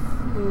yourself.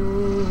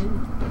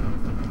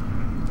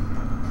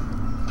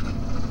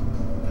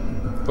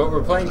 But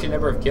we're playing to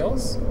number of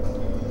kills,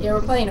 Yeah,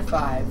 we're playing a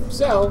 5.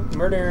 so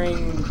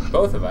murdering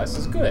both of us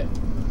is good.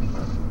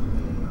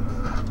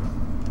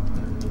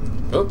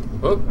 Oop,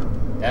 oop,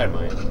 that of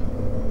mine.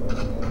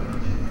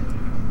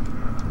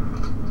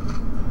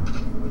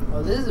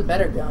 Oh, this is a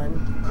better gun.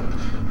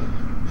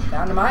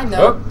 Found a mine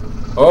though. Oop.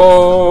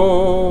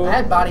 Oh! I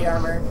had body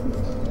armor.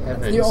 That's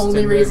the Heavens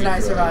only to reason I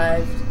Murgatroyd.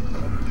 survived.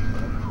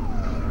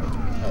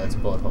 Oh, that's a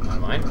bullet hole in my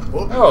mind.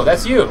 Whoop. Oh,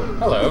 that's you.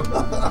 Hello.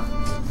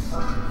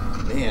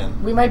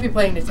 Man. We might be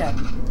playing to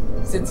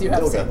 10, since you have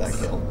Still 6. got that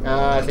kill.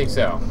 I think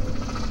so.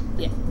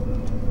 Yeah.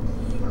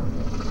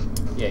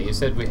 Yeah, you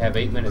said we have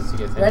 8 minutes to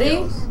get 10 Ready?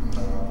 kills.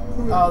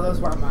 Oh, those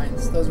weren't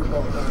mines. Those were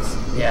bullet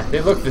holes. Yeah, they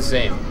look the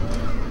same.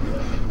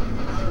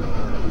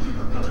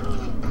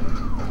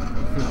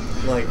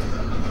 like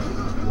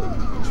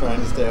trying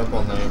to stay up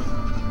all night.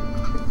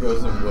 It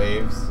goes in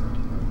waves.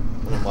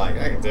 And I'm like,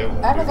 I can do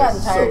it. I haven't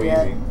gotten tired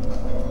yet.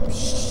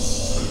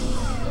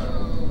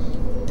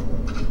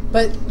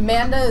 But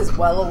Amanda is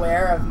well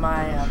aware of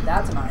my,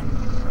 that's mine,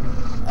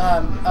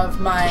 of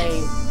my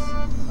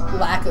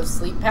lack of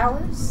sleep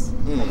powers,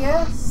 I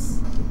guess.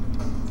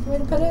 That's the way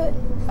to put it.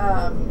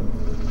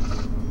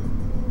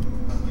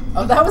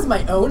 Oh, that was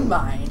my own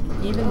mine.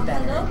 Even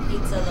better. Hello,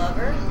 pizza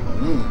lover.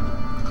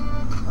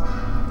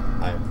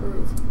 I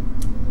approve.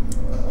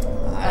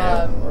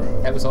 I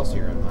approve. That was also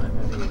your own mind.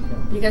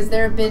 Because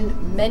there have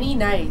been many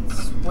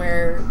nights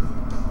where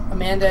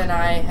Amanda and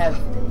I have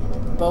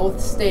both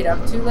stayed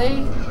up too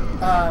late,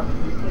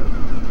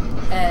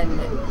 and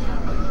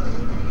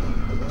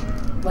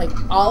like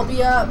I'll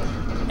be up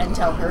and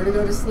tell her to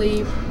go to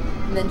sleep,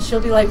 and then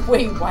she'll be like,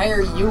 "Wait, why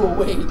are you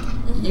awake?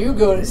 You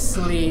go to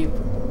sleep."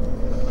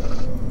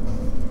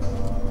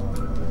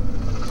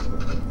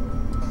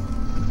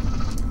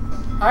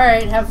 All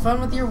right, have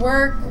fun with your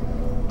work,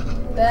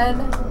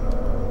 then.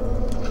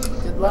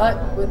 Good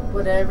luck with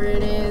whatever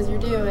it is you're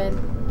doing.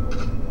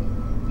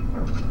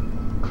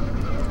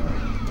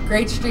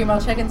 Great stream.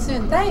 I'll check in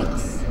soon.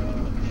 Thanks.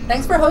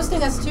 Thanks for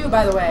hosting us too,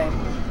 by the way.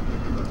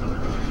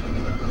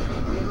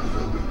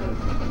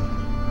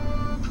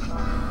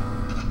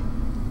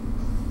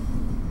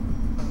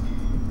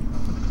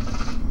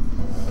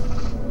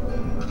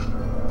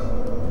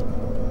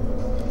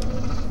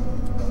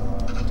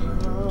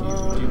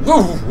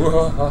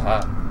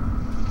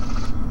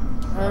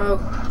 Oh,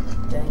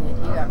 dang it.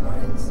 You got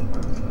mines.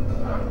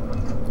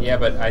 Yeah,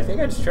 but I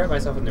think I just trapped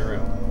myself in the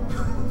room.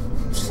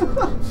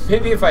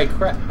 Maybe if I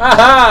crash.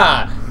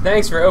 Aha!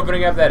 Thanks for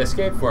opening up that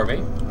escape for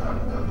me.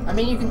 I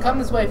mean, you can come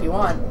this way if you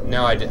want.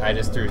 No, I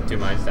just threw 2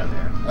 mines down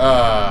there.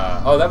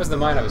 Oh, that was the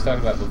mine I was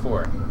talking about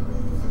before.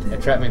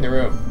 That trapped me in the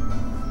room.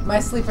 My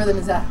sleep rhythm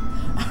is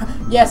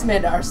yes,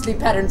 Amanda, our sleep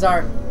patterns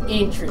are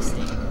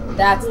interesting.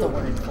 That's the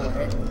word for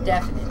it.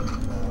 Definitely.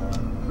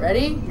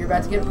 Ready? You're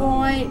about to get a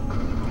point.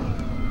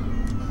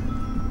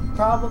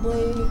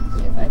 Probably.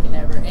 See if I can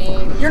ever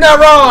aim. You're not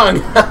wrong!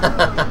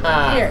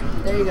 Here,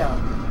 there you go.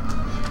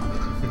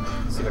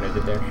 See what I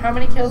did there? How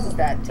many kills is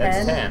that? 10?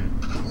 That's 10.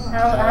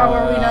 How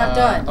are we not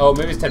done? Oh,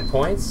 maybe it's 10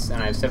 points,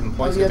 and I have 7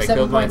 points you if have I 7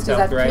 killed points because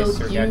myself I've thrice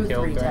or killed got you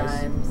killed 3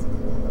 thrice. times.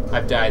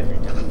 I've died 3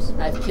 times.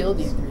 I've killed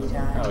you 3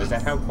 times. Oh, is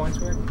that how points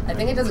work? I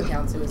think it doesn't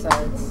count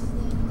suicides.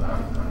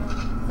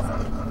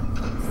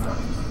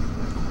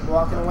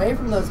 Walking away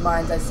from those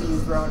mines I see you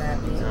throwing at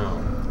me. No.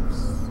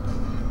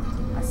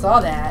 I saw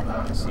that.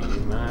 I see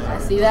mine. I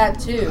see that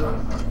too.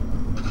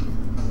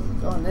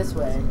 Going this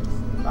way.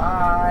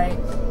 Bye.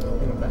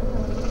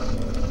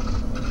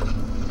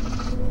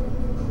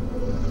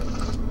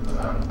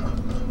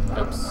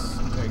 Oops.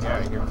 Gotta get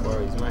out of here before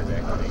these mines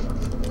activate.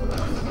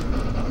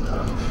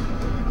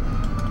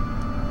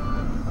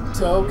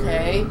 It's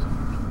okay.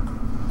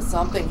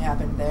 Something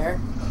happened there.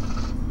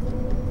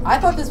 I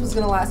thought this was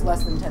gonna last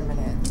less than 10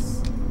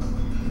 minutes.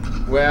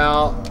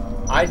 Well,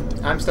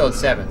 I'm still at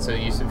 7, so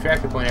you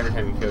subtract a point every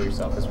time you kill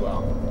yourself as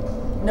well.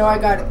 No, I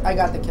got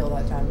the kill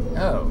that time.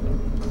 Oh.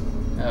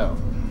 Oh.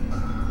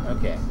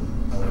 Okay.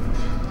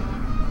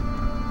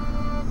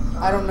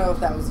 I don't know if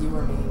that was you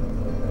or me,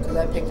 because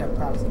I picked up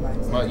proxy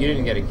mines. Well, you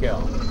didn't get a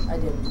kill. I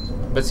did.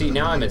 But see,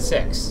 now I'm at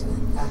 6.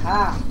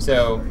 Aha.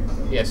 So,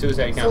 yeah,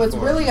 suicide count 4. So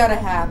what's really gotta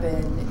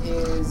happen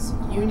is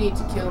you need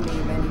to kill me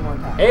many more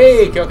times.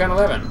 Hey, kill count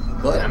 11.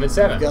 But I'm at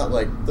 7. You've got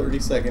like 30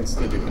 seconds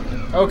to do it.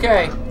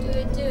 Okay. Do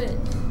it, do it.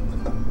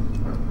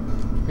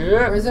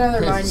 There's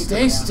another mine you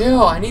Stay can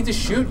still. I need to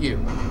shoot you.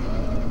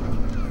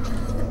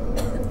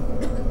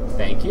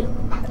 Thank you.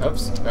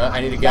 Oops.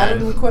 I need a Gotta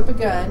gun. equip a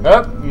gun.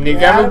 Oh, need You're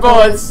gun out with of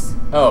bullets.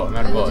 Oh, I'm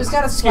out of You bullets. just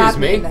gotta Excuse slap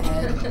me me. in the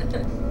head.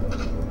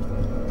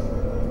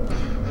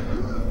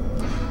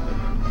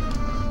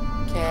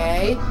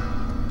 Okay.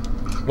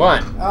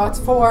 1. Oh, it's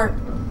 4.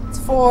 It's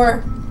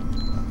 4.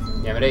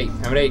 Yeah, I'm at 8.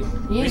 I'm at 8. You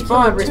need to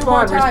Respawn, kill me 2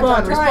 more respawn, times, I'm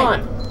respawn,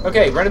 trying. respawn.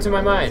 Okay, run into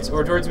my mines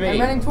or towards me. I'm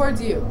running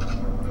towards you.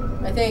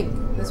 I think.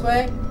 This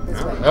way?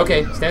 This way.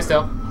 Okay, stand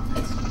still.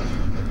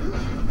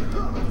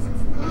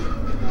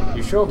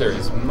 Your shoulder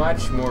is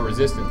much more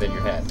resistant than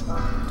your head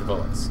to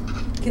bullets.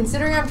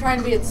 Considering I'm trying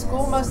to be at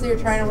school mostly or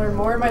trying to learn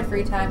more in my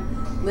free time,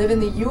 live in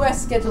the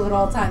U.S. schedule at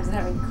all times, and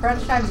having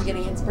crunch times and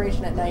getting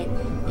inspiration at night,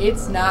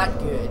 it's not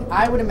good.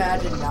 I would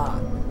imagine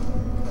not.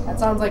 That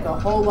sounds like a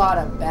whole lot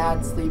of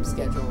bad sleep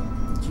schedule.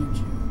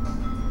 Juju.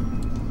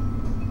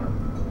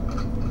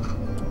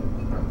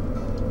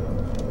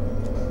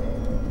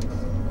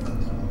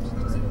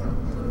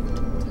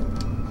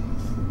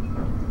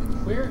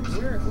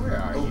 Where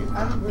are you?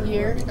 I'm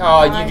here.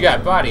 Oh, you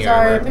got body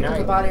Sorry, armor. I picked Now up the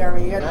you- body armor.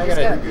 You now gotta I just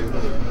gotta-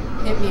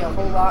 gotta hit me a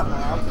whole lot more.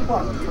 I'll keep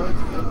walking towards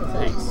you.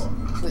 Thanks.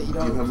 So that you You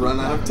don't. have run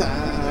out of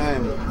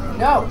time.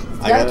 No,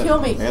 you gotta kill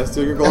me. I gotta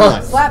steal your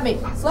GoldenEye. Slap me.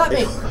 Slap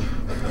me.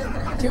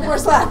 2 more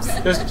slaps.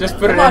 Just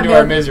put Come it on, into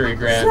our man. misery,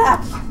 Grant.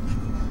 Slap.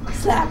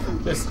 Slap.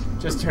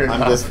 Just turn it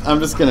I'm off. just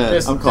gonna. I'm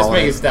Just calling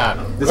make it stop.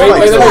 This Wait,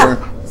 fight's look.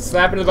 over.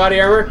 Slap into the body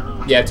armor?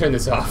 Yeah, turn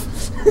this off.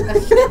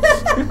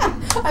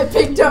 I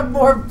picked up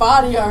more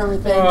body armor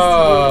thanks to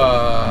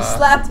you. You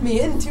slapped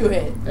me into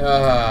it.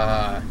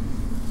 I'm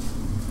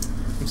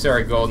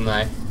sorry,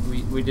 GoldenEye.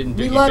 We didn't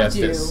do you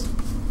justice.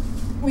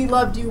 We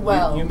loved you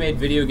well. You made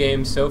video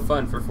games so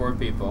fun for 4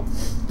 people.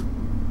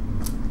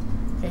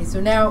 Okay, so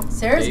now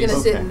Sarah's gonna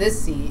sit in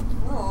this seat.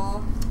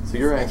 Aww. So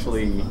you're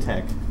actually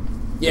tech.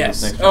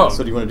 Yes. Oh.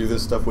 So do you want to do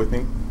this stuff with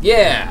me?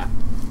 Yeah.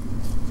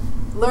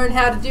 Learn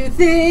how to do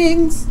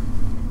things.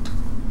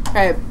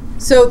 Okay,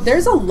 so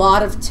there's a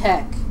lot of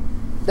tech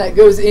that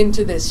goes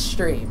into this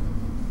stream.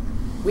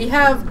 We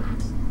have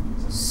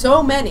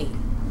so many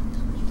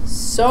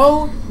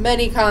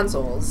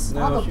consoles.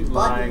 No, she's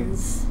lying.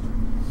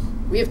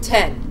 We have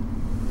 10.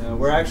 No,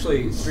 we're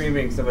actually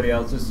streaming somebody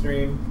else's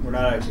stream. We're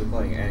not actually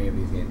playing any of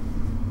these games.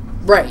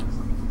 Right.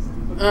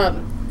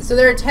 So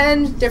there are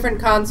 10 different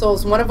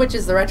consoles, one of which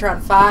is the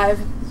Retron 5.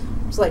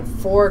 It's like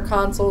 4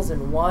 consoles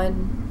in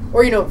one.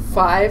 Or,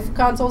 5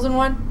 consoles in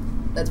one.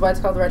 That's why it's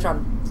called the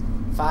Retron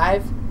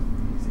 5.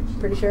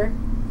 Pretty sure.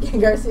 You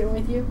guys sitting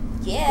with you?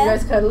 Yeah. You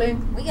guys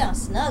cuddling? We got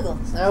snuggle.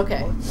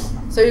 Okay.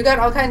 So you've got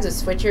all kinds of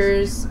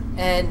switchers,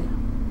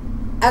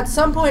 and at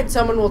some point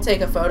someone will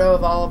take a photo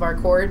of all of our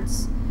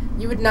cords.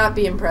 You would not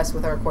be impressed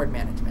with our cord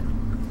management.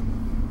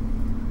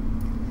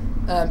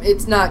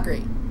 It's not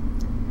great.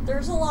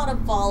 There's a lot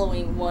of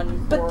following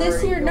one cord. But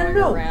this year,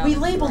 no. We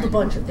labeled a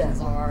bunch of them.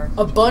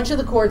 A bunch of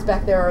the cords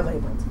back there are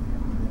labeled.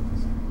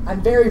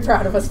 I'm very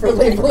proud of us for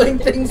labeling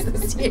things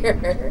this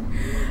year.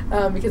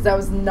 Because that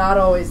was not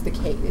always the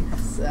case.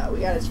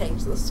 We gotta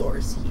change the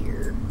source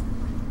here.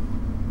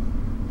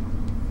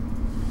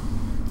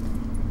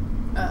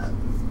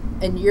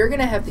 And you're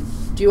gonna have to...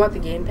 Do you want the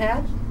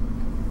gamepad?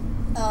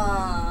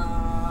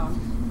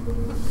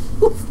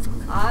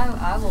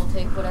 I will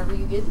take whatever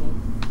you give me.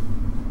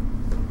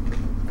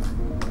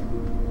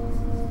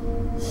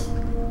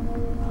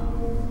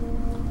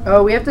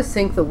 Oh, we have to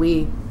sync the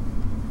Wii.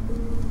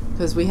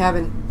 Because we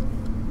haven't...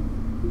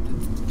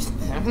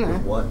 I don't know.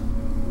 What?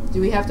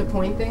 Do we have to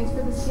point things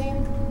for this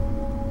game?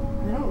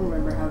 I don't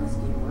remember how this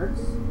game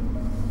works.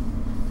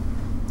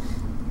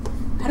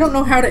 I don't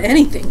know how to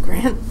anything,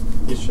 Grant.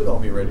 You should all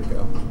be ready to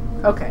go.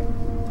 Okay.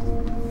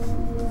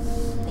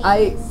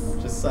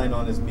 Just sign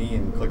on as me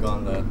and click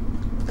on the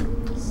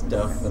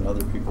stuff that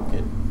other people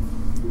get.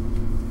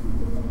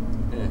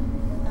 Yeah.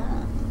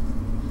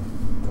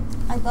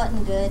 I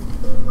button good.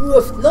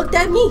 Woof, looked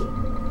at me.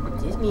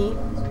 Just me.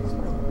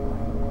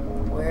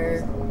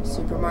 We're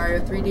Super Mario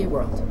 3D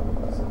World.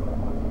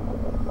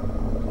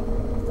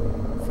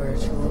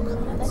 Virtual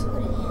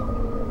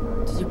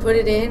console. Did you put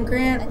it in,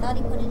 Grant? I thought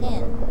he put it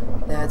in.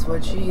 That's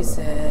what she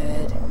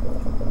said.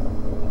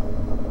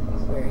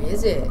 Where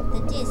is it? The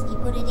disc, he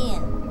put it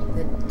in.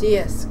 The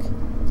disc.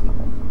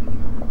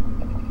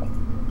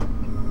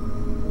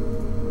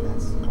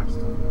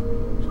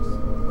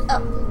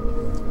 Oh.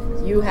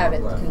 You have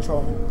it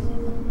control.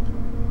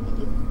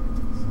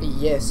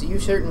 Yes, you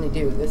certainly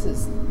do. This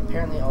is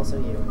apparently also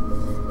you.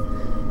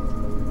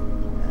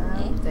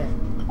 There.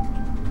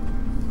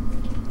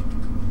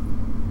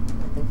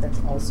 I think that's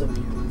also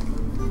you.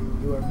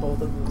 You are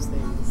both of those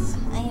things.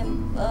 I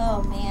am.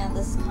 Oh man,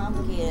 this is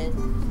complicated.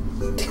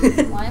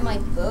 Why am I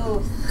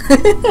both?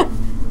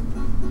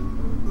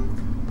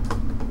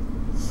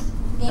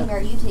 Game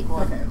Bear, you take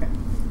one.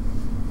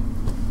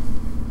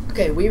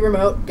 Okay, Wii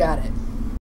remote, got it.